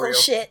 That's Let's be real.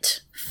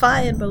 bullshit.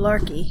 Fi and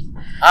malarkey.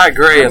 I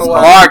agree. It's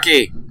allowed-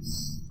 malarkey.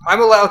 I'm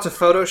allowed to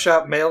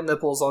Photoshop male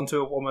nipples onto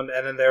a woman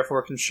and then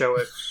therefore can show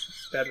it.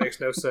 That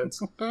makes no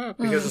sense.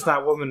 Because it's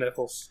not woman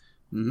nipples.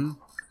 Mm-hmm.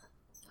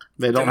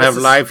 They don't This have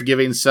is-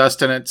 life-giving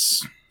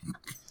sustenance.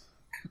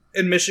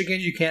 In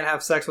Michigan, you can't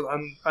have sex with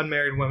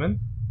unmarried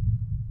women.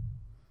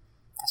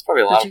 That's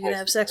probably a lot But of you can places.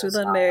 have sex with It's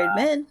not unmarried that.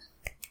 men.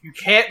 You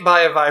can't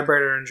buy a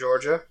vibrator in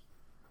Georgia.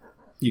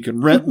 You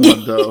can rent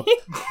one, though.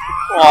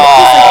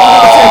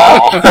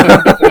 Aww.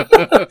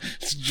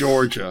 It's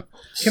Georgia.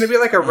 Can it be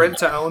like a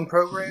rent-to-own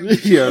program?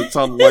 Yeah, it's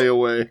on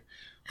layaway.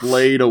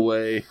 Laid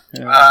away.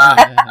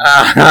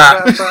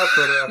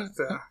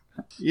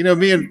 You know,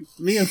 me and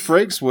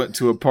Frakes went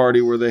to a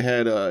party where they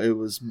had it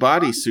was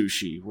body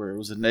sushi, where it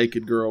was a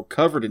naked girl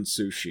covered in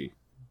sushi.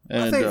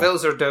 And, I think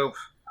those are dope.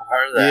 I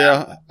heard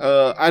that.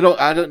 yeah, I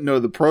don't know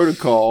the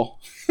protocol.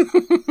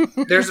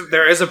 There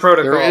is a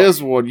protocol. There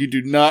is one. You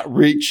do not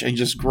reach and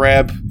just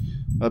grab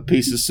a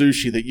piece of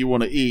sushi that you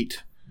want to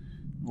eat,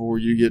 or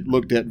you get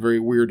looked at very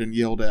weird and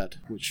yelled at.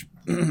 Which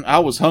I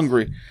was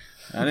hungry.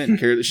 I didn't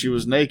care that she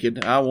was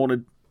naked. I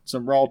wanted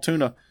some raw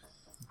tuna.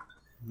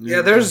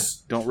 Yeah, there's.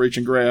 Don't reach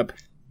and grab.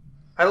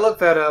 I looked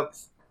that up.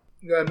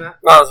 Go ahead, Matt.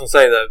 No, I was gonna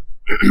say the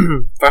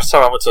first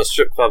time I went to a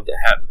strip club that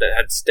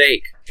had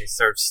steak. They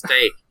served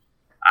steak.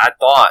 I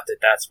thought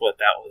that's what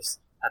that was.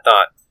 I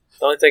thought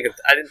the only thing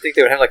I didn't think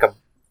they would have like a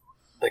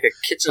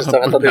kitchen stuff.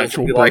 I thought they would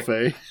Actual be like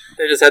buffet.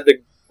 they just had the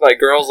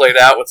girls laid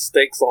out with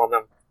steaks on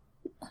them.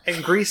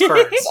 And grease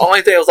burns. The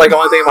only thing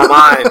in my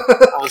mind.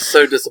 I was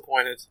so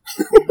disappointed.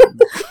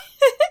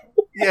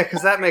 Yeah,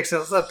 because that makes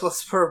sense.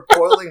 Let's put a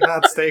boiling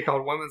hot steak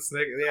on women's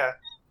neck. Yeah.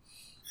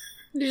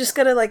 You're just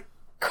gonna like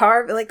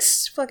carve, like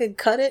fucking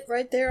cut it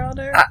right there on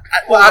there.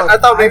 I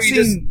thought maybe I've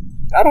you seen-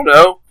 just. I don't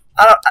know.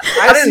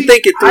 I didn't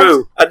think it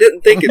through. I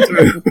didn't think it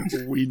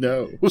through. We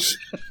know.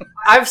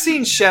 I've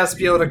seen chefs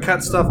be able to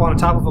cut stuff on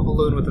top of a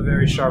balloon with a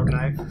very sharp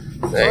knife.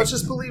 So let's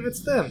just believe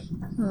it's them.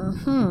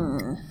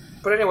 Mm-hmm.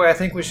 But anyway, I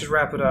think we should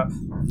wrap it up.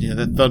 Yeah,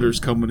 that thunder's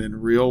coming in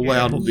real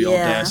loud on the Yeah.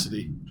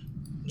 Audacity.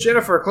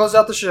 Jennifer, close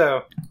out the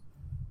show.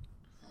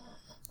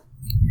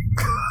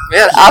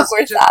 Yeah,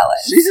 Awkward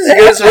silence. she's as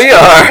good as we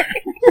are.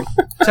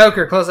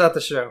 Toker, close out the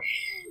show.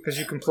 Because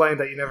you complained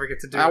that you never get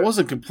to do I it.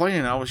 wasn't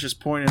complaining. I was just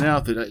pointing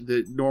out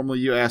that normally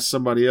you ask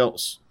somebody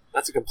else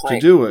That's a to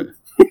complaint. do it.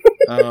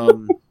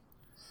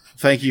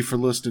 Thank you for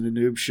listening to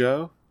Noob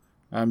Show.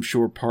 I'm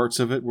sure parts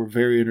of it were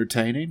very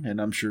entertaining,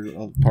 and I'm sure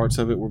parts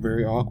of it were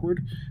very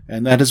awkward,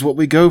 and that is what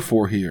we go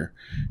for here.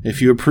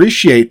 If you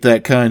appreciate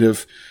that kind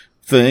of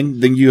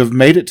thing, then you have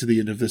made it to the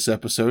end of this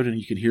episode, and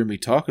you can hear me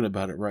talking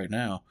about it right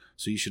now.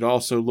 So you should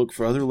also look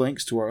for other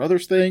links to our other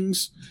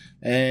things,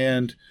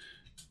 and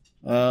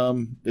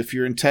if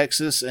you're in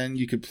Texas, and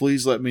you could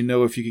please let me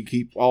know if you can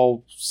keep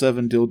all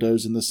 7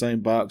 dildos in the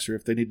same box, or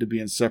if they need to be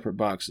in separate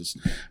boxes.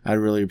 I'd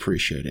really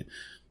appreciate it.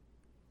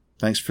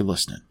 Thanks for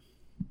listening.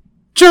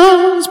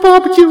 John's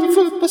Barbecue and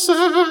Foot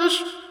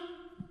Massage.